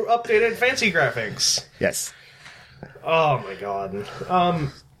new updated fancy graphics. Yes. Oh my god.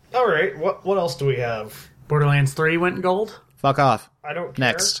 All right. What else do we have? Borderlands 3 went gold. Fuck off. I don't care.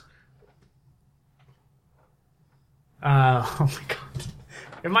 Next. Oh my god.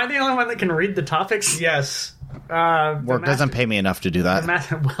 Am I the only one that can read the topics? Yes. Work doesn't pay me enough to do that.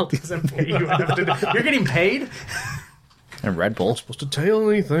 Well, doesn't pay you enough to do. You're getting paid? And Red Bull. Supposed to tell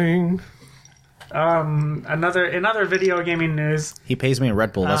anything. In other video gaming news, He pays me in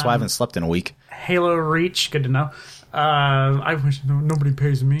Red Bull. That's why I haven't slept in a week. Halo Reach, good to know. I wish nobody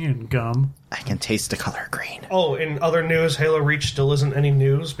pays me in gum. I can taste the color green. Oh, in other news, Halo Reach still isn't any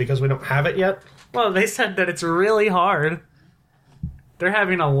news because we don't have it yet. Well, they said that it's really hard. They're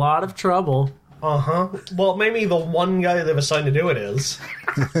having a lot of trouble. Well, maybe the one guy they've assigned to do it is.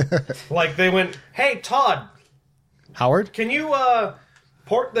 Like, they went, hey, Todd, Howard? can you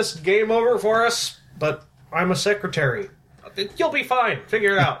port this game over for us? But I'm a secretary. You'll be fine.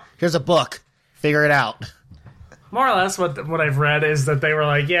 Figure it out. Here's a book. Figure it out. More or less, what I've read is that they were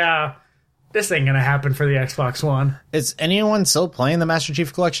like, yeah, this ain't gonna happen for the Xbox One. Is anyone still playing the Master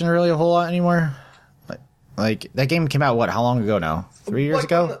Chief Collection really a whole lot anymore? Like that game came out, what, how long ago now? 3 years Like,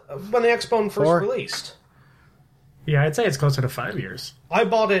 ago? When the Xbone first 4? released. Yeah, I'd say it's closer to 5 years. I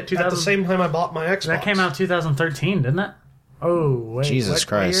bought it at the 2000 same time I bought my Xbox. That came out 2013, didn't it? Oh, wait. Jesus what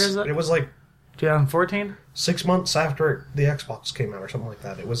Christ. year is It it? was like 2014? 6 months after the Xbox came out or something like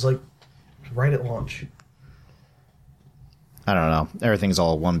that. It was like right at launch. I don't know. Everything's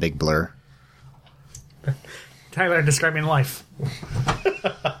all one big blur. Tyler describing life.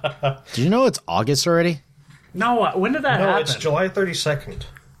 Did you know it's August already? No, when did that No, happen? it's July 32nd.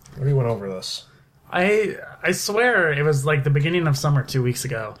 We already went over this. I swear it was like the beginning of summer 2 weeks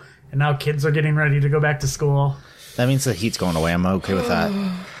ago, and now kids are getting ready to go back to school. That means the heat's going away. I'm okay with that.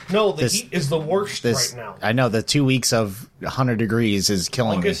 No, the heat is the worst right now. I know, the 2 weeks of 100 degrees is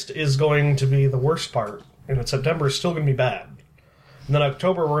killing August is going to be the worst part, and then September is still going to be bad. And then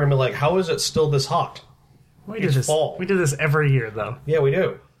October, we're going to be like, how is it still this hot? It's fall. We do this every year, though. Yeah, we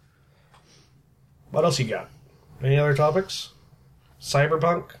do. What else you got? Any other topics?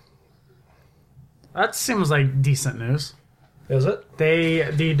 Cyberpunk? That seems like decent news. Is it?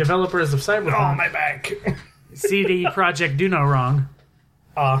 The developers of Cyberpunk, Oh, my back. CD Projekt Do No Wrong,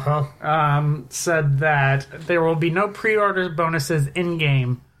 said that there will be no pre-order bonuses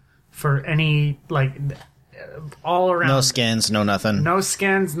in-game for any, like, all around. No skins, no nothing. No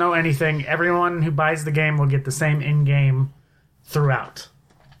skins, no anything. Everyone who buys the game will get the same in-game throughout.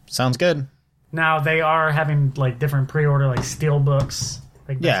 Sounds good. Now, they are having, like, different pre-order, like, steel books.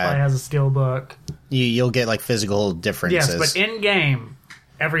 Like, Best Buy has a steel book. You'll get, like, physical differences. Yes, but in-game,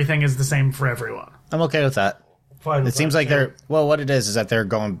 everything is the same for everyone. I'm okay with that. Fine. It seems like what it is that they're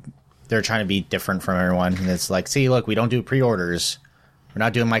trying to be different from everyone. And it's like, see, look, we don't do pre-orders. We're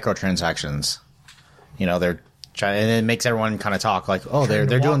not doing microtransactions. You know, they're trying, and it makes everyone kind of talk like, oh, they're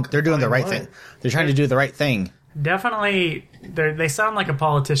doing the right thing. They're trying to do the right thing. Definitely, they sound like a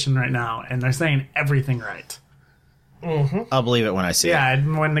politician right now, and they're saying everything right. Mm-hmm. I'll believe it when I see it. Yeah,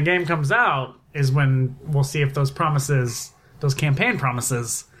 and when the game comes out is when we'll see if those campaign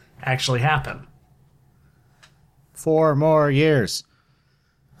promises, actually happen. 4 more years.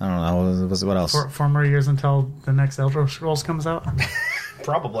 I don't know. What else? 4 more years until the next Elder Scrolls comes out?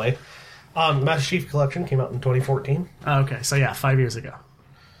 Probably. Master Chief Collection came out in 2014. Okay, so yeah, 5 years ago.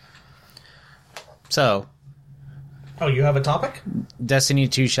 So, Oh, you have a topic? Destiny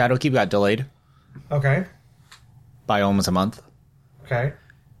 2 Shadowkeep got delayed Okay. by almost a month. Okay.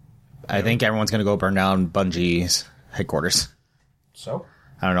 I think everyone's going to go burn down Bungie's headquarters. So?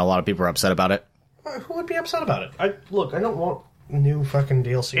 I don't know. A lot of people are upset about it. Who would be upset about it? I don't want new fucking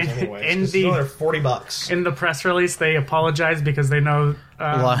DLCs anyway. It's another $40. In the press release, they apologize because they know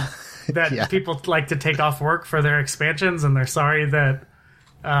that people like to take off work for their expansions, and they're sorry that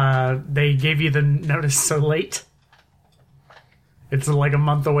they gave you the notice so late. It's like a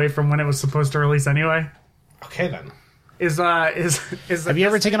month away from when it was supposed to release anyway. Okay then. Have you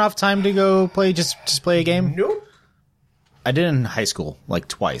ever taken off time to go play just play a game? Nope. I did in high school, like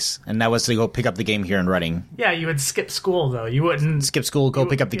twice, and that was to go pick up the game here in Reading. Yeah, you would skip school though. You wouldn't Skip school, go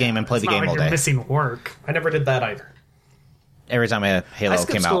pick up the game, and play the game all You're day. missing work. I never did that either. Every time a Halo I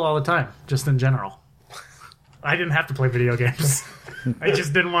skip came school out. all the time, just in general. I didn't have to play video games. I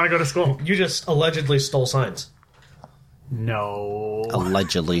just didn't want to go to school. You just allegedly stole signs. No.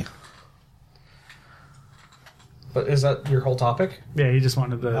 Allegedly. But is that your whole topic? Yeah, he just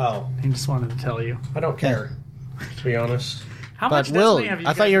wanted to. Oh. He just wanted to tell you. I don't care, to be honest. How But much Will, Destiny have you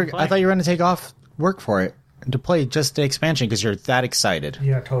I thought guys you been were playing? I thought you were going to take off work for it and to play just the expansion because you're that excited.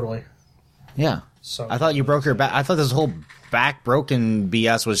 Yeah, totally. Yeah. So I thought you broke your back. I thought this whole back broken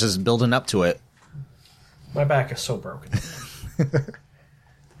BS was just building up to it. my back is so broken.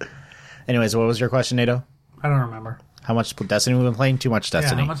 Anyways, what was your question, Nato? I don't remember. How much Destiny we've been playing? Too much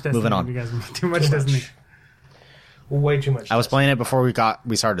Destiny. Yeah, how much Destiny Moving have on. you guys too much Too Disney. much. Way too much. I was playing it before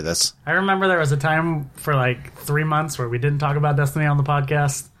we started this. I remember there was a time for like 3 months where we didn't talk about Destiny on the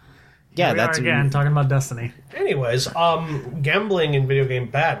podcast. Yeah, Here we that's are again talking about Destiny. Anyways, gambling in video game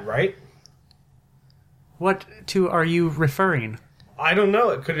bad, right? What to are you referring? I don't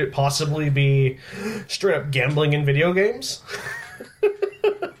know. Could it possibly be straight up gambling in video games?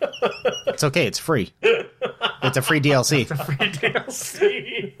 It's okay. It's free. It's a free DLC. Free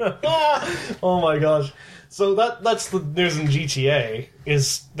DLC. Oh my gosh. So that's the news in GTA,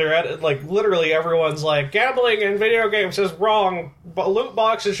 is they're at it, like, literally everyone's like, gambling in video games is wrong, but loot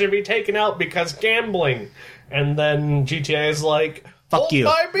boxes should be taken out because gambling. And then GTA is like, Fuck hold you.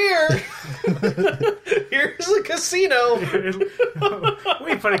 my beer. Here's a casino.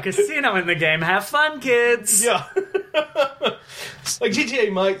 We put a casino in the game. Have fun, kids. Yeah. Like, GTA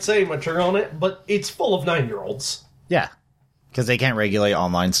might say mature on it, but it's full of 9-year-olds. Yeah, because they can't regulate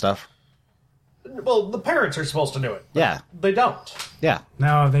online stuff. Well, the parents are supposed to do it. Yeah, They don't. yeah,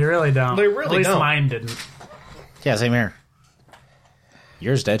 No, they really don't. They really At least don't. mine didn't. yeah. Same here.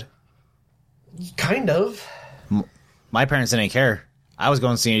 Yours did. Kind of. My parents didn't care. I was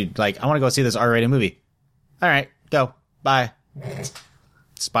going to see, like, I want to go see this R-rated movie. All right, go. Bye.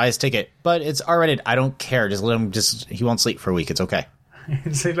 Buy his ticket. But it's R-rated. I don't care. Just let him, he won't sleep for a week. It's okay.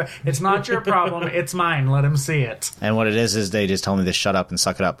 It's not your problem. It's mine. Let him see it. And what it is they just tell me to shut up and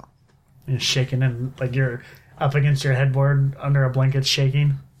suck it up. You're shaking and like you're up against your headboard under a blanket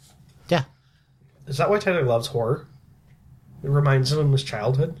shaking. Yeah. Is that why Tyler loves horror? It reminds him of his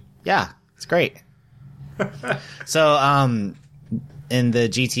childhood. Yeah. It's great. So, in the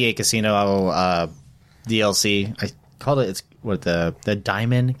GTA Casino DLC, I called it. It's what the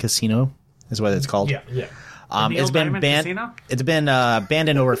Diamond Casino is what it's called. Yeah, yeah. It's Neil been Diamond banned. Casino? It's been banned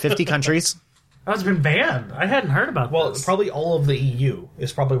in over 50 countries. Oh, it's been banned. I hadn't heard about Well, this. probably all of the EU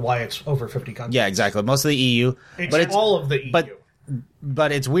is probably why it's over 50 countries. Yeah, exactly. Most of the EU, It's all of the EU.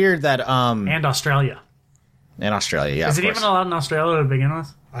 but it's weird that And Australia. in Australia, yeah, Is of it course. even allowed in Australia to begin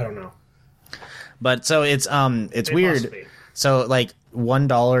with? I don't know. But so it's It weird. must be. So like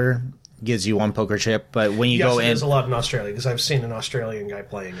 $1 gives you one poker chip, but when you Yes, go it in, is allowed in Australia because I've seen an Australian guy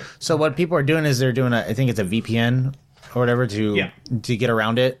playing it. so what people are doing is they're doing I think it's a VPN or whatever to get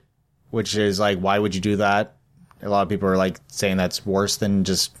around it, which is like, why would you do that? A lot of people are like saying that's worse than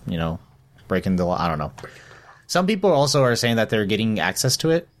just, breaking the law. I don't know. Some people also are saying that they're getting access to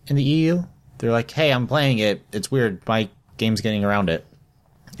it in the EU. They're like, hey, I'm playing it. It's weird. My game's getting around it.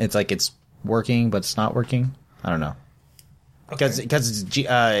 It's like it's working, but it's not working. I don't know. Because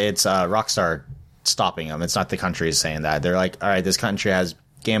it's Rockstar stopping them. It's not the countries saying that. They're like, all right, this country has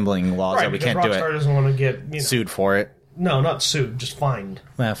gambling laws that we because can't do Rockstar it. doesn't want to get Sued for it. No, not sued, just fined.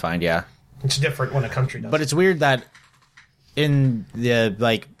 Fine, yeah. It's different when a country does. But it's weird that in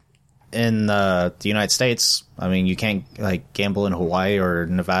the United States, I mean, you can't like gamble in Hawaii or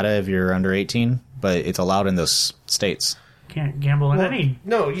Nevada if you're under 18, but it's allowed in those states. Can't gamble in any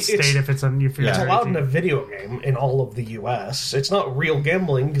state if it's It's you're allowed 18. in a video game in all of the U.S. It's not real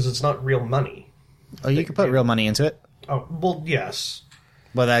gambling because it's not real money. Oh, you can put real money into it. Oh, well, yes.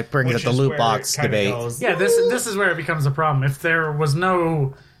 But that brings up Which the is loot where box it kinda debate. goes, Yeah, this is where it becomes a problem. If there was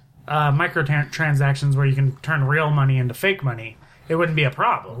no microtransactions where you can turn real money into fake money, it wouldn't be a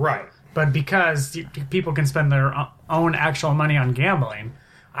problem. Right. But because people can spend their own actual money on gambling,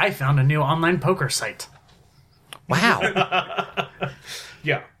 I found a new online poker site. Wow.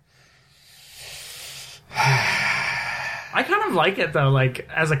 Yeah. I kind of like it though, like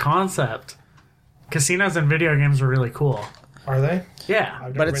as a concept. Casinos and video games were really cool. Are they? Yeah.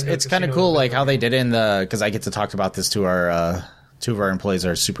 I've But never been to a it's kind of casino cool, with like a how they did it in because I get to talk about this to our two of our employees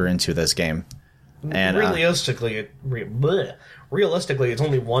are super into this game. And realistically, realistically, it's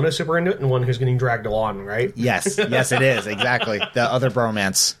only one who's super into it and one who's getting dragged along, right? yes, it is exactly the other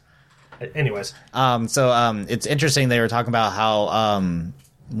bromance. Anyways, It's interesting. They were talking about how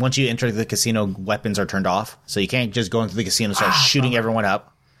once you enter the casino, weapons are turned off, so you can't just go into the casino and start shooting everyone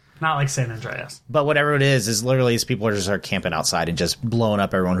up. Not like San Andreas. But whatever it is literally people are just start camping outside and just blowing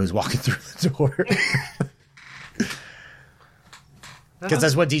up everyone who's walking through the door. Because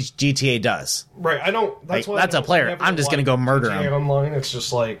that's what GTA does. right? I don't. That's Like, why that's I a don't player. ever I'm just like gonna go murder GTA him. Online, it's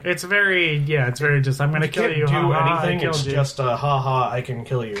just like It's very just I'm gonna you kill can't you. do Ha, ha, I anything. killed It's you. just haha, I can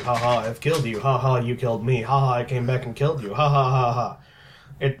kill you. Haha, I've killed you. Haha, you killed me. Haha, I came back and killed you. Haha, ha ha.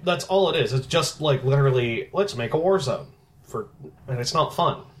 That's all it is. It's just like literally, let's make a war zone and it's not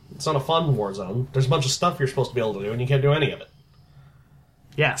fun. It's not a fun war zone. There's a bunch of stuff you're supposed to be able to do, and you can't do any of it.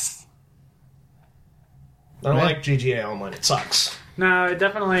 Yes. I don't like GTA Online. It sucks. No, it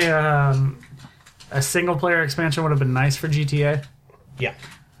definitely a single player expansion would have been nice for GTA. Yeah.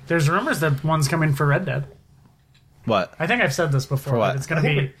 There's rumors that one's coming for Red Dead. What? I think I've said this before. For what? But it's I going to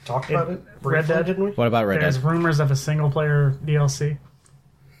think be we talked about it Red briefly, Dead. didn't we? What about Red There's Dead? rumors of a single player DLC.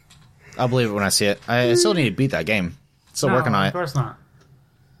 I'll believe it when I see it. I still need to beat that game. Still No, working on Of it. course not.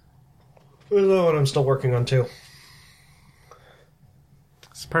 There's another one I'm still working on too.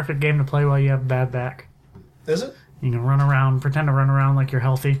 It's a perfect game to play while you have a bad back. Is it? You can run around, pretend to run around like you're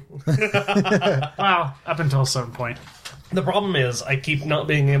healthy. Well, up until a certain point. The problem is, I keep not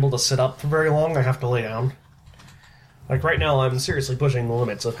being able to sit up for very long. I have to lay down. Like right now, I'm seriously pushing the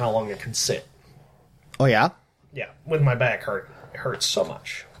limits of how long I can sit. Oh yeah? Yeah, with my back hurt. It hurts so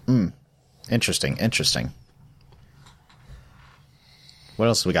much. Interesting. What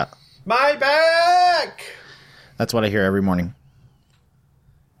else we got? My back! That's what I hear every morning.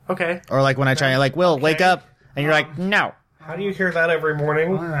 Okay. Or like when I try, like, Will, wake up. And you're like, no. How do you hear that every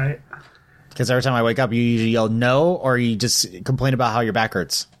morning? All right. Because every time I wake up, you usually yell no, or you just complain about how your back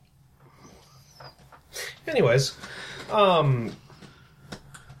hurts. Anyways, I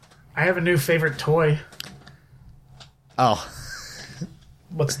have a new favorite toy. Oh.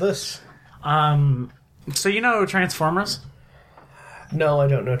 what's this? So you know Transformers? No, I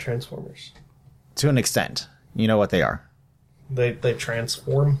don't know Transformers. To an extent. You know what they are. They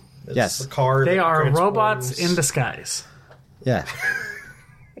transform? It's Yes. the car They that are transforms. robots in disguise. Yeah.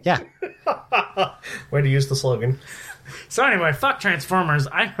 Yeah. Way to use the slogan. So anyway, fuck Transformers.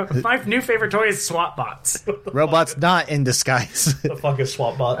 My new favorite toy is SWAT bots. Robots not in disguise. The fuck is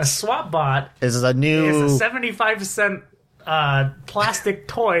swap A bots? SWAT bot This is a is new... a 75-cent plastic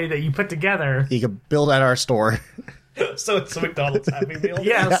toy that you put together. You could build at our store. So it's a McDonald's Happy Meal.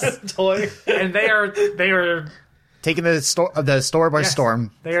 Yes. Toy. And they are Taking the store by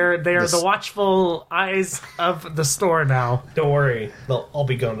storm. They are the watchful eyes of the store now. Don't worry, I'll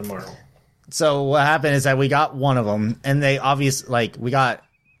be gone tomorrow. So what happened is that we got one of them, and they we got.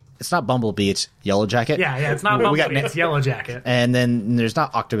 It's not Bumblebee, it's Yellow Jacket. Yeah, it's not Bumblebee, it's Yellow Jacket. And then there's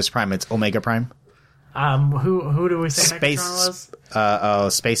not Optimus Prime, it's Omega Prime. Who do we say Megatron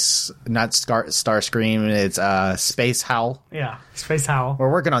was? Space, not Starscream, it's Space Howl. Yeah, Space Howl.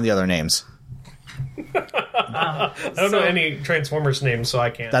 We're working on the other names. I don't know any Transformers names, so I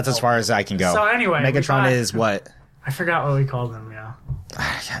can't. That's as far as I can go. So anyway, Megatron is what? I forgot what we called him, yeah.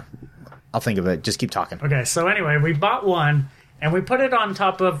 I'll think of it. Just keep talking. Okay, so anyway, we bought one, and we put it on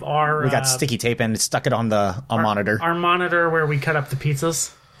top of our... We got sticky tape and stuck it on the monitor. Our monitor where we cut up the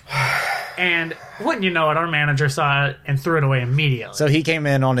pizzas. And wouldn't you know it, our manager saw it and threw it away immediately. So he came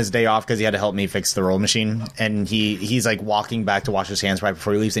in on his day off because he had to help me fix the roll machine, and he's like walking back to wash his hands right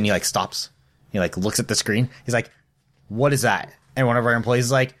before he leaves, and he like stops. He like looks at the screen. He's like, "What is that?" And one of our employees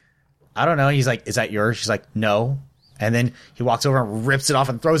is like, "I don't know." He's like, "Is that yours?" She's like, "No." And then he walks over and rips it off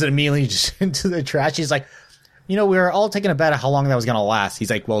and throws it immediately just into the trash. He's like, "You know, we were all taking a bet of how long that was going to last." He's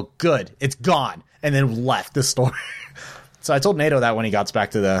like, "Well, good. It's gone." And then left the store. So I told NATO that when he got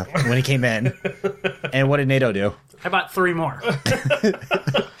back when he came in. And what did NATO do? I bought 3 more.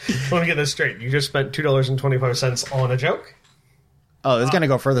 Let me get this straight. You just spent $2.25 on a joke? Oh, it's going to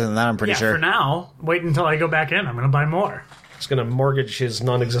go further than that, I'm pretty sure. For now. Wait until I go back in. I'm going to buy more. He's going to mortgage his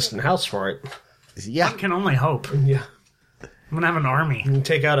non-existent house for it. Yeah. I can only hope. Yeah. I'm going to have an army. You can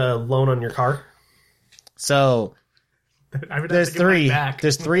take out a loan on your car. So there's 3.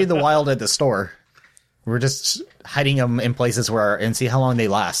 There's 3 in the wild at the store. We're just hiding them in places and see how long they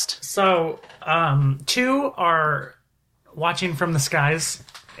last. So 2 are watching from the skies,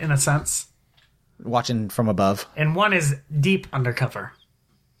 in a sense. Watching from above. And 1 is deep undercover.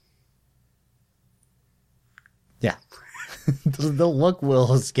 Yeah. The look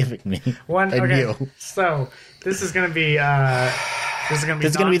Will is giving me. So this is going to be This is going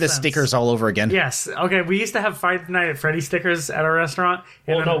to be the stickers all over again. Yes. Okay, we used to have Five Nights at Freddy's stickers at our restaurant.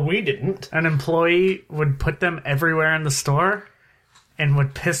 Well, no, we didn't. An employee would put them everywhere in the store and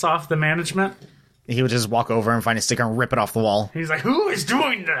would piss off the management. He would just walk over and find a sticker and rip it off the wall. He's like, "Who is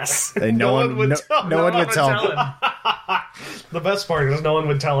doing this?" And no one would tell him. The best part is no one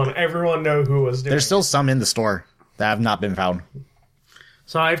would tell him. Everyone knew who was doing it. There's still some in the store that have not been found.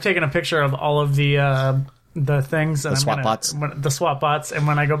 So I've taken a picture of all of the things. And the SWAT bots. The SWAT bots. And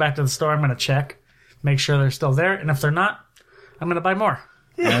when I go back to the store, I'm going to check, make sure they're still there. And if they're not, I'm going to buy more.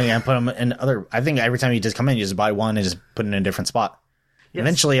 Yeah, put them in other... I think every time you just come in, you just buy one and just put it in a different spot. Yes.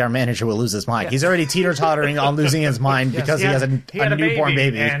 Eventually, our manager will lose his mind. Yes. He's already teeter-tottering on losing his mind because he has a newborn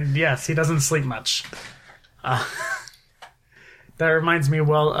baby. And yes, he doesn't sleep much. That reminds me, he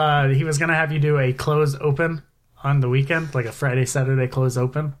was going to have you do a close open on the weekend, like a Friday, Saturday close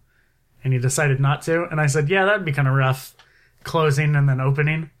open. And he decided not to. And I said, yeah, that'd be kind of rough, closing and then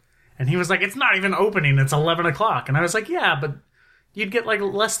opening. And he was like, it's not even opening. It's 11 o'clock. And I was like, yeah, but you'd get like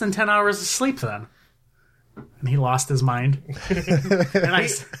less than 10 hours of sleep then. And he lost his mind. And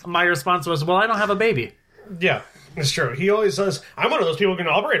my response was, well, I don't have a baby. Yeah, it's true. He always says, I'm one of those people who can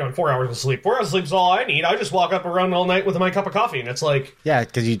operate on 4 hours of sleep. 4 hours of sleep's all I need. I just walk up around all night with my cup of coffee. And it's like... Yeah,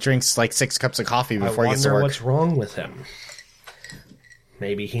 because he drinks like 6 cups of coffee before he gets to work. I wonder what's wrong with him.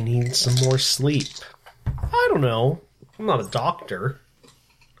 Maybe he needs some more sleep. I don't know. I'm not a doctor.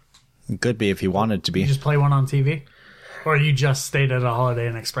 It could be if he wanted to be. You just play one on TV? Or you just stayed at a Holiday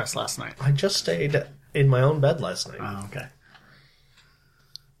Inn Express last night? I just stayed in my own bed last night. Oh, okay.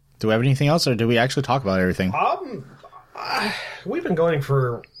 Do we have anything else, or do we actually talk about everything? We've been going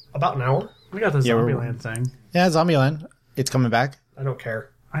for about an hour. We got the Zombieland thing. Yeah, Zombieland. It's coming back. I don't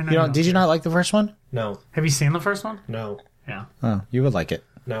care. I know. Did you not like the first one? No. Have you seen the first one? No. Yeah. Oh, you would like it.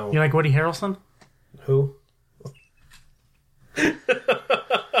 No. You like Woody Harrelson? Who? You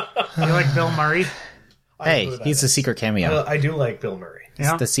like Bill Murray? Hey, he's the secret cameo. I do like Bill Murray.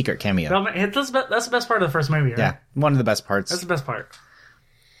 It's the secret cameo. That's the best part of the first movie, right? Yeah, one of the best parts. That's the best part.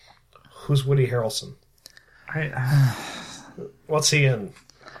 Who's Woody Harrelson? What's he in?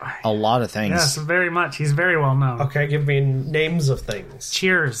 A lot of things. Yes, very much. He's very well known. Okay, give me names of things.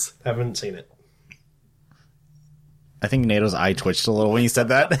 Cheers. Haven't seen it. I think NATO's eye twitched a little when you said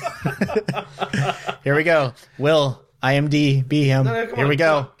that. Here we go. Will, IMDb him. Here we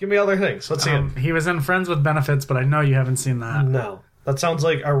go. Give me other things. Let's see it. He was in Friends with Benefits, but I know you haven't seen that. No. That sounds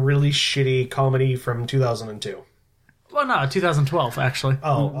like a really shitty comedy from 2002. Well, no, 2012, actually.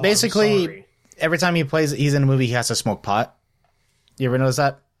 Oh, basically, every time he's in a movie, he has to smoke pot. You ever notice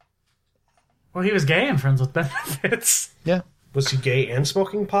that? Well, he was gay and Friends with Benefits. Yeah. Was he gay and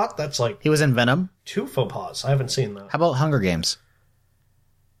smoking pot? That's like He was in Venom. 2 faux pas. I haven't seen that. How about Hunger Games?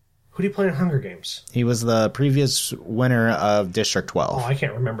 Who do you play in Hunger Games? He was the previous winner of District 12. Oh, I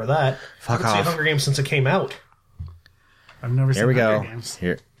can't remember that. Fuck I haven't off. seen Hunger Games since it came out. I've never Here seen we go. Hunger Games.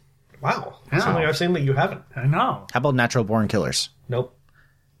 Here. Wow. Yeah. Something I've seen that you haven't. I know. How about Natural Born Killers? Nope.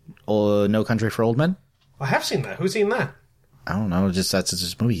 No Country for Old Men? I have seen that. Who's seen that? I don't know. Just that's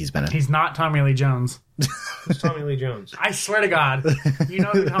just a movie he's been in. He's not Tommy Lee Jones. Who's Tommy Lee Jones? I swear to God, you know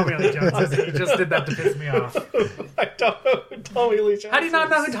who Tommy Lee Jones is. You just did that to piss me off. I don't know who Tommy Lee Jones How do you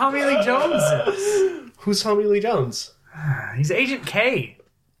not know who Tommy Lee Jones is? Who's Tommy Lee Jones? He's Agent K.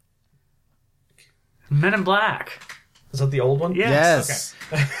 Men in Black. Is that the old one? Yes.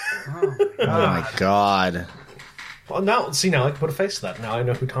 Yes. Oh my god. Well, now I can put a face to that. Now I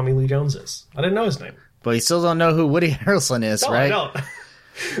know who Tommy Lee Jones is. I didn't know his name. But you still don't know who Woody Harrelson is, No, right? I don't.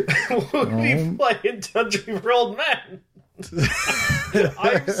 Who did he play in Country for Old Men?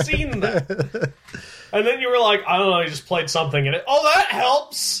 I've seen that. And then you were like, I don't know, he just played something in it. Oh, that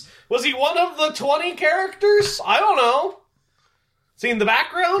helps! Was he one of the 20 characters? I don't know. Is he in the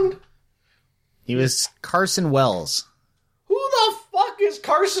background? He was Carson Wells. Who the fuck is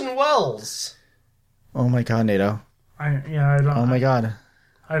Carson Wells? Oh my god, NATO. I don't. Oh my god.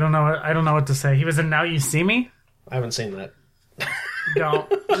 I don't know. I don't know what to say. He was in Now You See Me. I haven't seen that.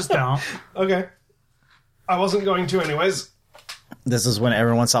 Just don't. Okay. I wasn't going to anyways. This is when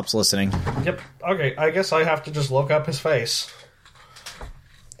everyone stops listening. Yep. Okay, I guess I have to just look up his face.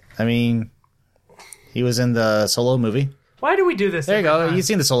 I mean, he was in the Solo movie. Why do we do this? There you every go. time? You've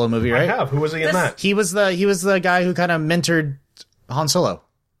seen the Solo movie, right? I have. Who was he in This- that? He was the guy who kind of mentored Han Solo.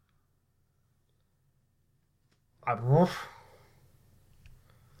 I'm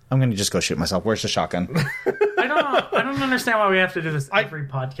gonna just go shoot myself. Where's the shotgun? I don't understand why we have to do this every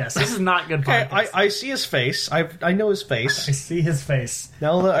podcast. This is not good Okay, podcast. I see his face. I know his face. I see his face.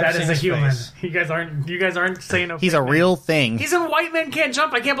 Now that I've That seen is a his human. face. You guys aren't saying no. He's a real thing. He's in White Men Can't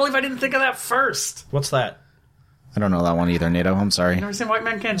Jump. I can't believe I didn't think of that first. What's that? I don't know that one either, NATO. I'm sorry. Never seen White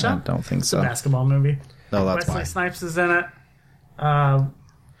Men Can't I Jump? don't think so. Basketball movie. No, that's Wesley fine. Snipes is in it.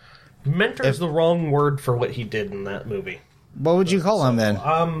 Mentor is the wrong word for what he did in that movie. What would you call him then?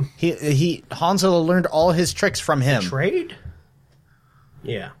 Han Solo learned all his tricks from him. Trade?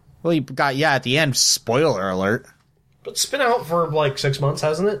 Yeah. Well, he got at the end. Spoiler alert. But it's been out for like 6 months,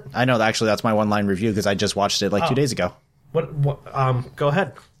 hasn't it? I know. Actually, that's my one-line review because I just watched it like 2 days ago. What? Go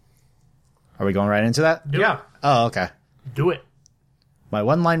ahead. Are we going right into that? Yeah. Oh, okay. Do it. My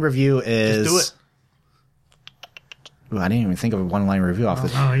one-line review is. do it. Ooh, I didn't even think of a one-line review off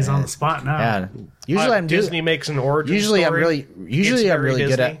the. Oh, he's on the spot now. Yeah. Usually I'm Disney makes an origin Usually story. Usually It's I'm very really good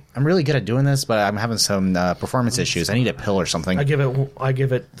Disney. at. I'm really good at doing this, but I'm having some performance issues. I need a pill or something. I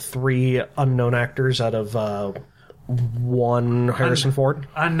give it 3 unknown actors out of 1 Harrison Ford.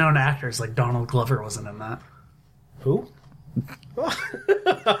 Unknown actors like Donald Glover wasn't in that. Who?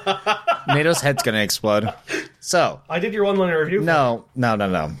 NATO's head's gonna explode. So I did your one-line review. no.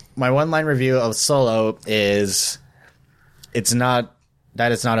 My one-line review of Solo is. It's not.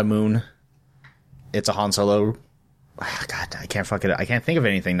 That is not a moon. It's a Han Solo. God, I can't think of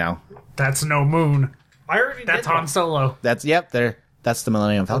anything now. That's no moon. I already That's did Han Solo. That's there. That's the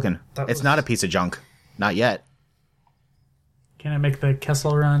Millennium Falcon. that It's was- not a piece of junk. Not yet. Can I make the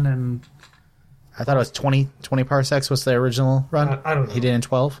Kessel run? And I thought it was 20 parsecs was the original run. I don't know. He did in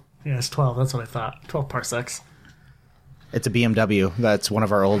 12. yeah, it's 12. That's what I thought. 12 parsecs. It's a BMW. That's one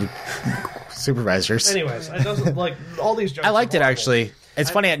of our old supervisors. Anyways, it doesn't like all these jokes. I liked are it awful. actually. It's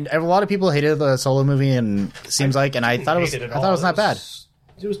funny. A lot of people hated the Solo movie, and it seems like, and I thought it was. Hated I thought it was not bad.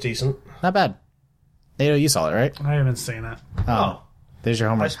 It was decent. Not bad. NATO, you saw it, right? I haven't seen it. Oh, there's your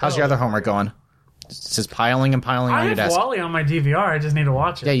homework. I How's your spelled other it. homework going? It's just piling and piling I on your have desk. Wally on my DVR. I just need to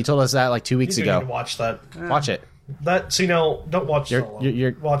watch it. Yeah, you told us that like 2 weeks You do ago. need to watch that. Watch it. That don't watch You're- Solo.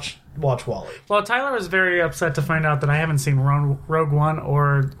 you're- watch Wally. Well, Tyler was very upset to find out that I haven't seen Rogue One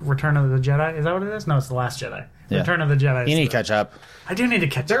or Return of the Jedi. Is that what it is? No, it's The Last Jedi. Yeah. Return of the Jedi. You need to catch up. I do need to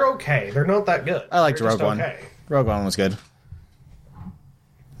catch up. They're okay. They're not that good. I liked They're just Rogue One. Okay. Rogue One was good.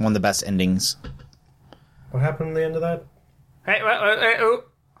 One of the best endings. What happened at the end of that? Hey,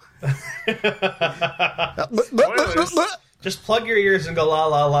 Just plug your ears and go la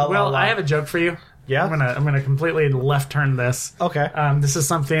la la la. Well, la. I have a joke for you. Yeah? I'm gonna completely left turn this. Okay. This is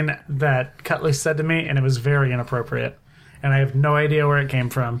something that Cutlass said to me, and it was very inappropriate, and I have no idea where it came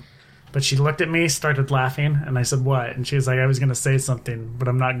from. But she looked at me, started laughing, and I said, "What?" And she was like, "I was gonna say something, but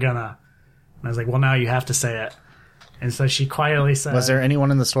I'm not gonna." And I was like, "Well, now you have to say it." And so she quietly said, Was there anyone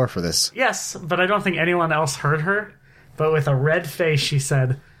in the store for this? yes, but I don't think anyone else heard her. But with a red face, she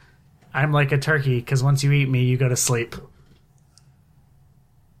said, I'm like a turkey, because once you eat me, you go to sleep.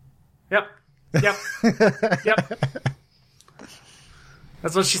 Yep.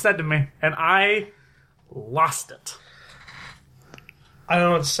 That's what she said to me. And I lost it. I don't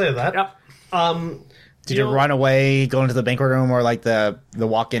know what to say to that. Yep. Did you run away, go into the banquet room, or like the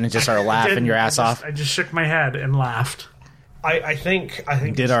walk in and just start laughing your ass off? I just shook my head and laughed. I think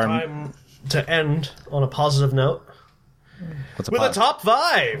Did it's our- time to end on a positive note What's with a top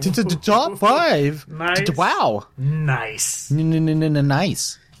 5. top 5? Nice. Wow. Nice.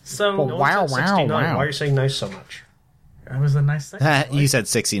 Nice. So, Well, No wow, one's at wow, 69. wow. Why are you saying nice so much? that was a nice thing. You said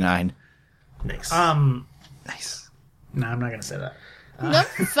 69. Nice. Nice. No, I'm not going to say that. Number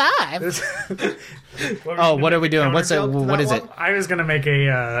 5. Oh, what are we doing? What's it? What is it? I was going to make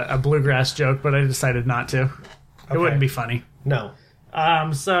a bluegrass joke, but I decided not to. It wouldn't be funny. No.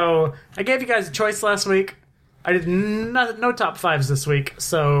 So I gave you guys a choice last week. I did no top 5s this week.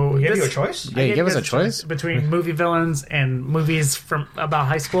 So We gave this- you a choice? Yeah, you gave give us guys a choice? between movie villains and movies from about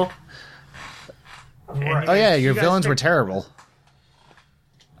high school. Right. Oh, yeah, your You guys villains were picked- terrible.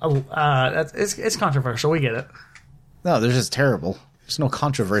 It's controversial. We get it. No, they're just terrible. There's no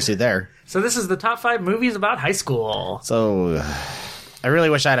controversy there. So this is the top 5 movies about high school. So, I really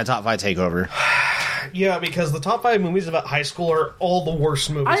wish I had a top 5 takeover. Yeah, because the top 5 movies about high school are all the worst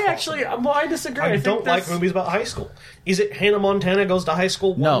movies I possible. actually, I disagree. I think don't like this- movies about high school. Is it Hannah Montana Goes to High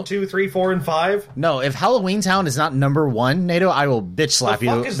School 1, No. 2, 3, 4, and 5? No, if Halloween Town is not number 1, NATO, I will bitch slap The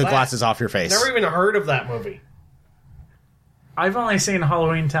you fuck is the that? glasses off your face. Never even heard of that movie. I've only seen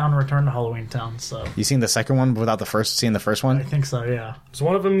Halloween Town, Return to Halloween Town, so You seen the second one without seeing the first I one? think so. Yeah. Is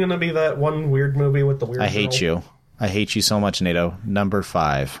one of them going to be that one weird movie with the weird I hate girl? you. I hate you so much, NATO. Number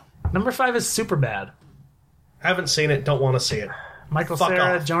 5. Number 5 is Superbad. Haven't seen it, don't want to see it. Michael Fuck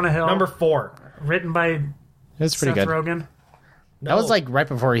Cera, off. Jonah Hill. Number 4. written by It was pretty Seth good. Rogen. That was like right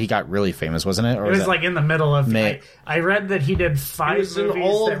before he got really famous, wasn't it? Or It was that- like in the middle of. May- I read that he did 5 It was in movies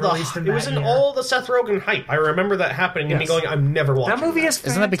all that of the. released in It was that in year. all the Seth Rogen hype. I remember that happening and me Yes. going, "I'm never watching That movie is fantastic.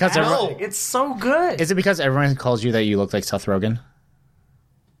 Isn't that because everyone- It's so good. Is it because everyone calls you that you look like Seth Rogen?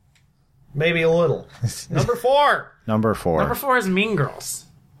 Maybe a little." Number 4. Number 4. Number 4 is Mean Girls.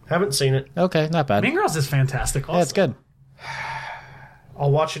 Haven't seen it. Okay, not bad. Mean Girls is fantastic. Also. Yeah, it's good.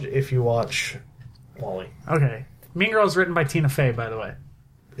 I'll watch it if you watch Wally. Okay. Mean Girls written by Tina Fey, by the way.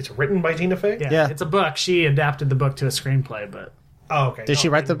 It's written by Tina Fey. Yeah. It's a book. She adapted the book to a screenplay, but Oh, okay. Did she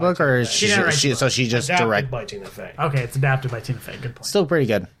write the book, or is she didn't write the book. so she just Adapted direct? by Tina Fey? okay, it's adapted by Tina Fey. Good point. Still pretty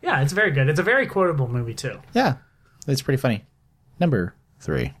good. Yeah, it's very good. It's a very quotable movie too. Yeah, it's pretty funny. Number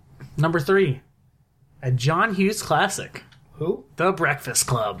 3. Number 3, a John Hughes classic, Who? The Breakfast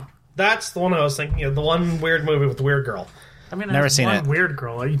Club. That's the one I was thinking of. The one weird movie with the weird girl. I mean, Never there's seen one it. Weird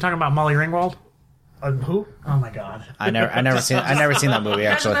girl. Are you talking about Molly Ringwald? Who? Oh my god. I never seen that movie You guys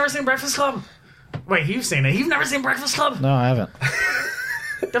have actually. never seen Breakfast Club? Wait, you've seen it. You've never seen Breakfast Club? No, I haven't.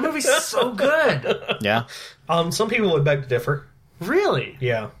 That movie's so good. Yeah, Some people would beg to differ. Really?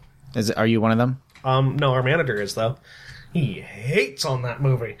 Yeah. are you one of them? No, our manager is though. He hates on that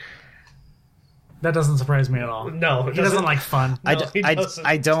movie. That doesn't surprise me at all. No, it He doesn't like fun. I he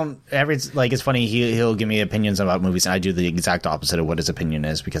doesn't. don't every like it's funny he'll give me opinions about movies and I do the exact opposite of what his opinion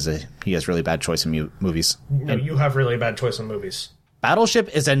is because he has really bad choice in movies. No, you have really bad choice in movies. Battleship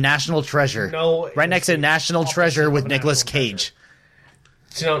is a national treasure. No, right next to it's National opposite Treasure of with a Nicolas national Cage.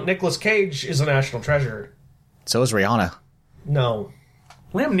 So, you know, Nicolas Cage is a national treasure. So is Rihanna. No.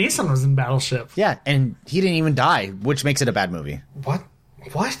 Liam Neeson was in Battleship. Yeah, and he didn't even die, which makes it a bad movie. What?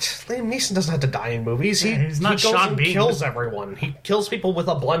 What? Liam Neeson doesn't have to die in movies. He's not he goes Sean and Bean. kills everyone. He kills people with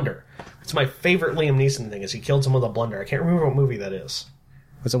a blender. It's my favorite Liam Neeson thing is he killed someone with a blender. I can't remember what movie that is.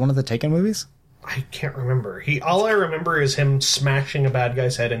 Was it one of the Taken movies? I can't remember. All I remember is him smashing a bad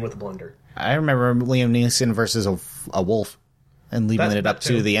guy's head in with a blender. I remember Liam Neeson versus a wolf and leaving That it up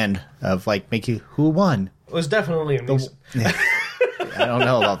too. to the end of like make you who won. It was definitely Liam Neeson. I don't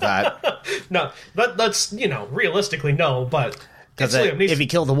know about that No, that's, realistically no, but because it's Liam Neeson. if he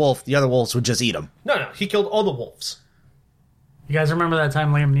killed the wolf, the other wolves would just eat him. No, he killed all the wolves. You guys remember that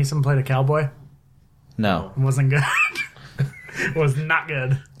time Liam Neeson played a cowboy? No. It wasn't good. It was not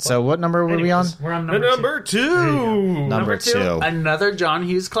good. So what number were we on? Anyways, we're on number, Number two. Number two. Another John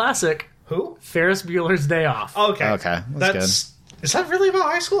Hughes classic, Who? Ferris Bueller's Day Off. Okay. Okay, that's Is that really about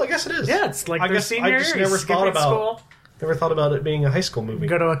high school? I guess it is. Yeah, it's like I their guess senior I just year. never Skipping thought about school. never thought about it being a high school movie.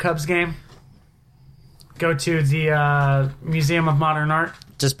 Go to a Cubs game. Go to the Museum of Modern Art.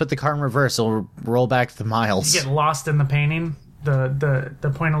 Just put the car in reverse. It'll roll back the miles. Get lost in the painting, the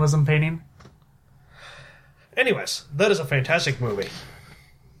pointillism painting. Anyways, that is a fantastic movie.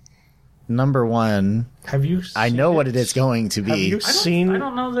 Number one. Have you? I know what it is going to be. Have you seen? I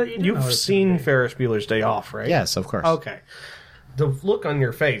don't know that you do know You've it's seen gonna be. Ferris Bueller's Day Off, right? Yes, of course. Okay. The look on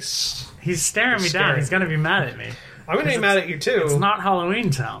your face. He's staring me down. Staring. He's going to be mad at me. I'm going to be mad at you too. It's not Halloween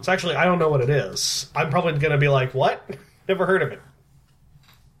Town. It's actually, I don't know what it is. I'm probably going to be like, what? Never heard of it.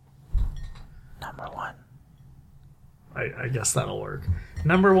 Number one. I guess that'll work.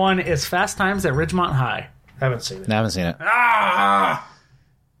 Number one is Fast Times at Ridgemont High. Haven't seen it. I haven't seen it. Ah!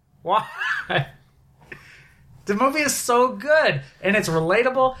 Why? The movie is so good, and it's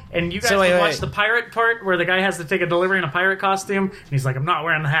relatable, and you guys So wait, would wait. watch the pirate part where the guy has to take a delivery in a pirate costume, and he's like, I'm not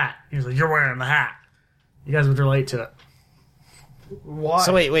wearing the hat. He's like, you're wearing the hat. You guys would relate to it. Why?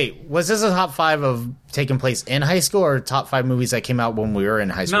 So wait. Was this a top 5 of taking place in high school or top 5 movies that came out when we were in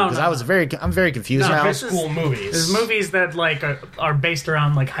high school? No, Because no. I'm very confused No, now. high this is- school movies. There's movies that like are based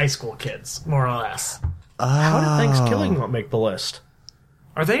around like high school kids, more or less. How did Thanksgiving not make the list?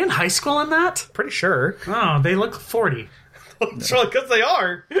 Are they in high school in that? Pretty sure. Oh, they look 40. Because they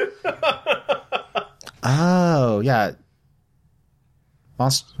are. Oh, yeah.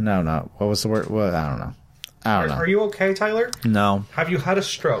 No. What was the word? What? I don't know. Are you okay, Tyler? No. Have you had a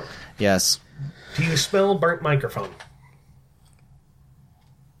stroke? Yes. Do you smell burnt microphone?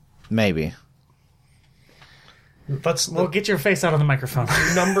 Maybe. That's Well, get your face out of the microphone.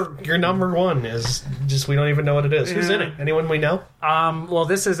 your number one is just we don't even know what it is. Who's in it? Anyone we know? Well,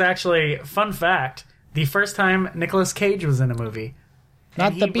 this is actually fun fact. The first time Nicolas Cage was in a movie.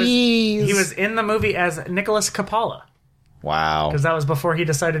 Not the bees. He was in the movie as Nicholas Coppola Wow. because that was before he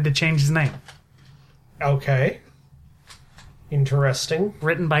decided to change his name. Okay. Interesting.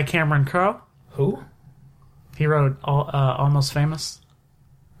 Written by Cameron Crowe. Who? He wrote Almost Famous.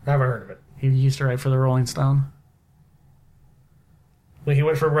 Never heard of it. He used to write for the Rolling Stone. Well, he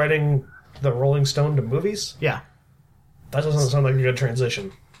went from writing the Rolling Stone to movies? Yeah. That doesn't sound like a good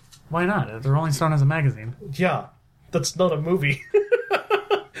transition. Why not? The Rolling Stone is a magazine. Yeah. That's not a movie.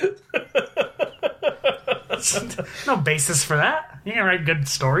 No basis for that. You can write good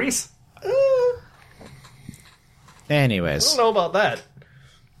stories. I Anyways. don't know about that.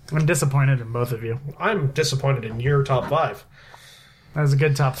 I'm disappointed in both of you. I'm disappointed in your top 5. That was a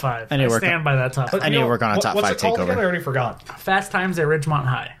good top 5. I need I to work stand by that top 5. I need to work on a top what's 5 it called again? I takeover. already forgot. Fast Times at Ridgemont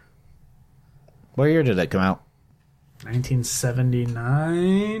High. What year did that come out?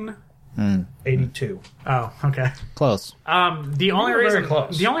 1979. 82. Oh, okay. Close. The only were very reason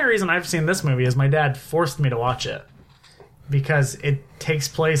close. the only reason I've seen this movie is my dad forced me to watch it because it takes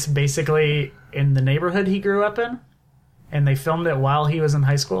place basically in the neighborhood he grew up in, and they filmed it while he was in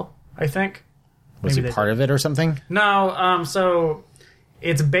high school. I think. Was Maybe he they part of it or something? No. So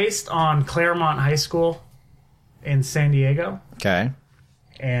it's based on Claremont High School in San Diego, Okay.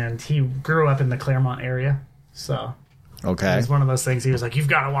 and he grew up in the Claremont area. So Okay. it's one of those things. He was like, "You've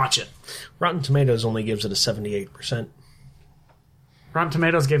got to watch it." Rotten Tomatoes only gives it a 78%. Rotten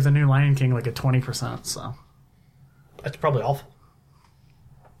Tomatoes gave the new Lion King like a 20%. So That's probably awful.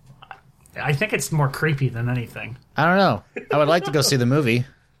 I think it's more creepy than anything. I don't know. I would like to go see the movie.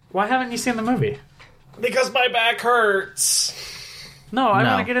 Why haven't you seen the movie? Because my back hurts. No, I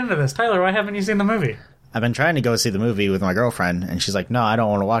No. want to get into this. Tyler, why haven't you seen the movie? I've been trying to go see the movie with my girlfriend, and she's like, no, I don't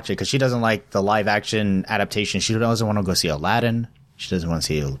want to watch it, because she doesn't like the live-action adaptation. She doesn't want to go see Aladdin. She doesn't want to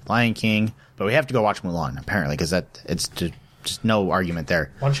see Lion King. But we have to go watch Mulan, apparently, because it's just no argument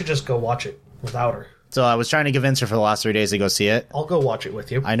there. Why don't you just go watch it without her? So I was trying to convince her for the last 3 days to go see it. I'll go watch it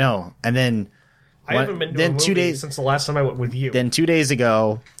with you. I know. And then I haven't been to then a movie 2 days since the last time I went with you. Then 2 days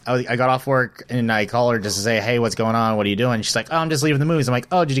ago, I got off work and I call her just to say, hey, what's going on? What are you doing? She's like, oh, I'm just leaving the movies. I'm like,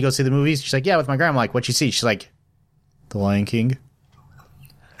 oh, did you go see the movies? She's like, yeah, with my grandma. I'm like, what'd you see? She's like, The Lion King.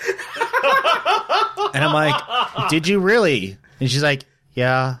 And I'm like, did you really? And she's like,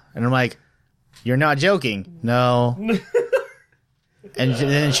 yeah. And I'm like, you're not joking. No. And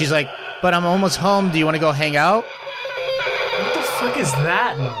then she's like, but I'm almost home. Do you want to go hang out? What the fuck is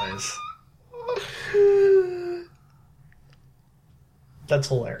that noise? That's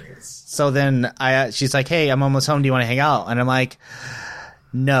hilarious. So then she's like, hey, I'm almost home. Do you want to hang out? And I'm like,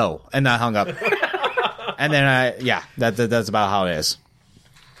 no. And I hung up. And then that's about how it is.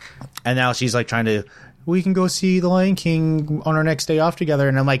 And now she's like we can go see The Lion King on our next day off together.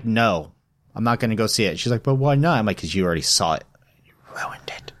 And I'm like, no, I'm not going to go see it. She's like, but why not? I'm like, because you already saw it. You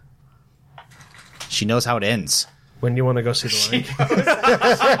ruined it. She knows how it ends. When do you want to go see The Lion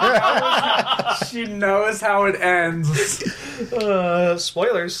King? She knows how it ends.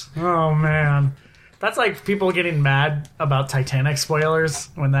 Spoilers. Oh, man. That's like people getting mad about Titanic spoilers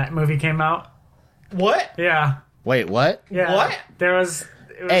when that movie came out. What? Yeah. Wait, what? Yeah. What? There was...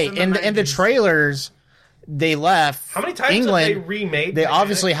 Hey, in the 90s. trailers, they left. How many times England, have they remade? They Titanic?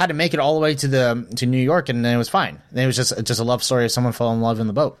 obviously had to make it all the way to New York, and then it was fine. Then it was just a love story of someone fell in love in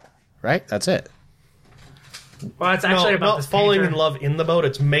the boat, right? That's it. Well, it's actually about not this falling painter. in love in the boat.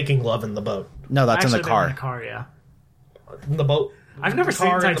 It's making love in the boat. No, that's Actually, in the they were car. in the car, yeah. In the boat. I've never The seen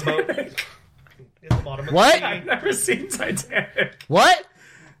car in the boat. Titanic. In the bottom of What? the sea. I've never seen Titanic. What?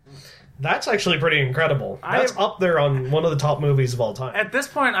 That's actually pretty incredible. That's I- up there on one of the top movies of all time. At this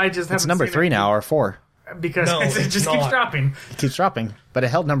point, I just haven't It's number seen 3 it now, or 4. because No, it it's just keeps not. dropping. It keeps dropping, but it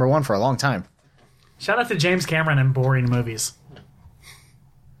held number 1 for a long time. Shout out to James Cameron and boring movies.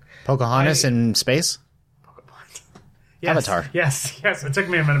 Pocahontas in space. Yes, Avatar. Yes, it took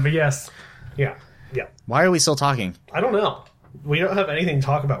me a minute, but yes. Yeah. Why are we still talking? I don't know. We don't have anything to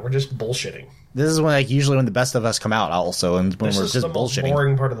talk about. We're just bullshitting. This is when usually when the best of us come out, also, and when This we're is just the most bullshitting.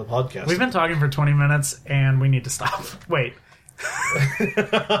 boring part of the podcast. We've been talking for 20 minutes and we need to stop. Wait.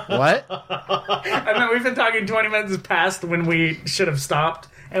 What? I mean, we've been talking 20 minutes past when we should have stopped,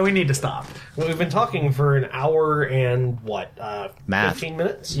 and we need to stop. Well, we've been talking for an hour and Math. 15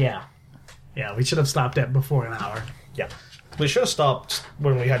 minutes? Yeah. Yeah, we should have stopped it before an hour. Yeah. We should have stopped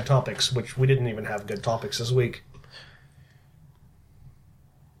when we had topics, which we didn't even have good topics this week.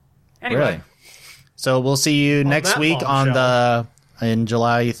 Anyway. Really? So we'll see you next that week on bombshell. in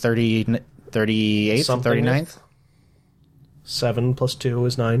July 38th, Something 39th? 7 plus 2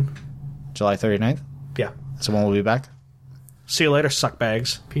 is 9. July 39th? Yeah. So when we'll be back? See you later,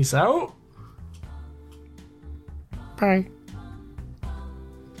 suckbags. Peace out. Bye.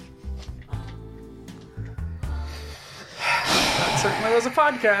 That certainly was a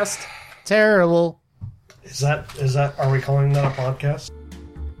podcast. Terrible. Is that, are we calling that a podcast?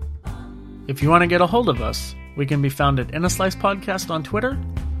 If you want to get a hold of us, we can be found at In a Slice Podcast on Twitter,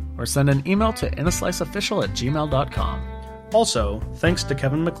 or send an email to inasliceofficial@gmail.com. Also, thanks to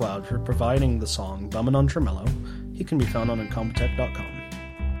Kevin MacLeod for providing the song Bummin' on Tremello. He can be found on incompetech.com.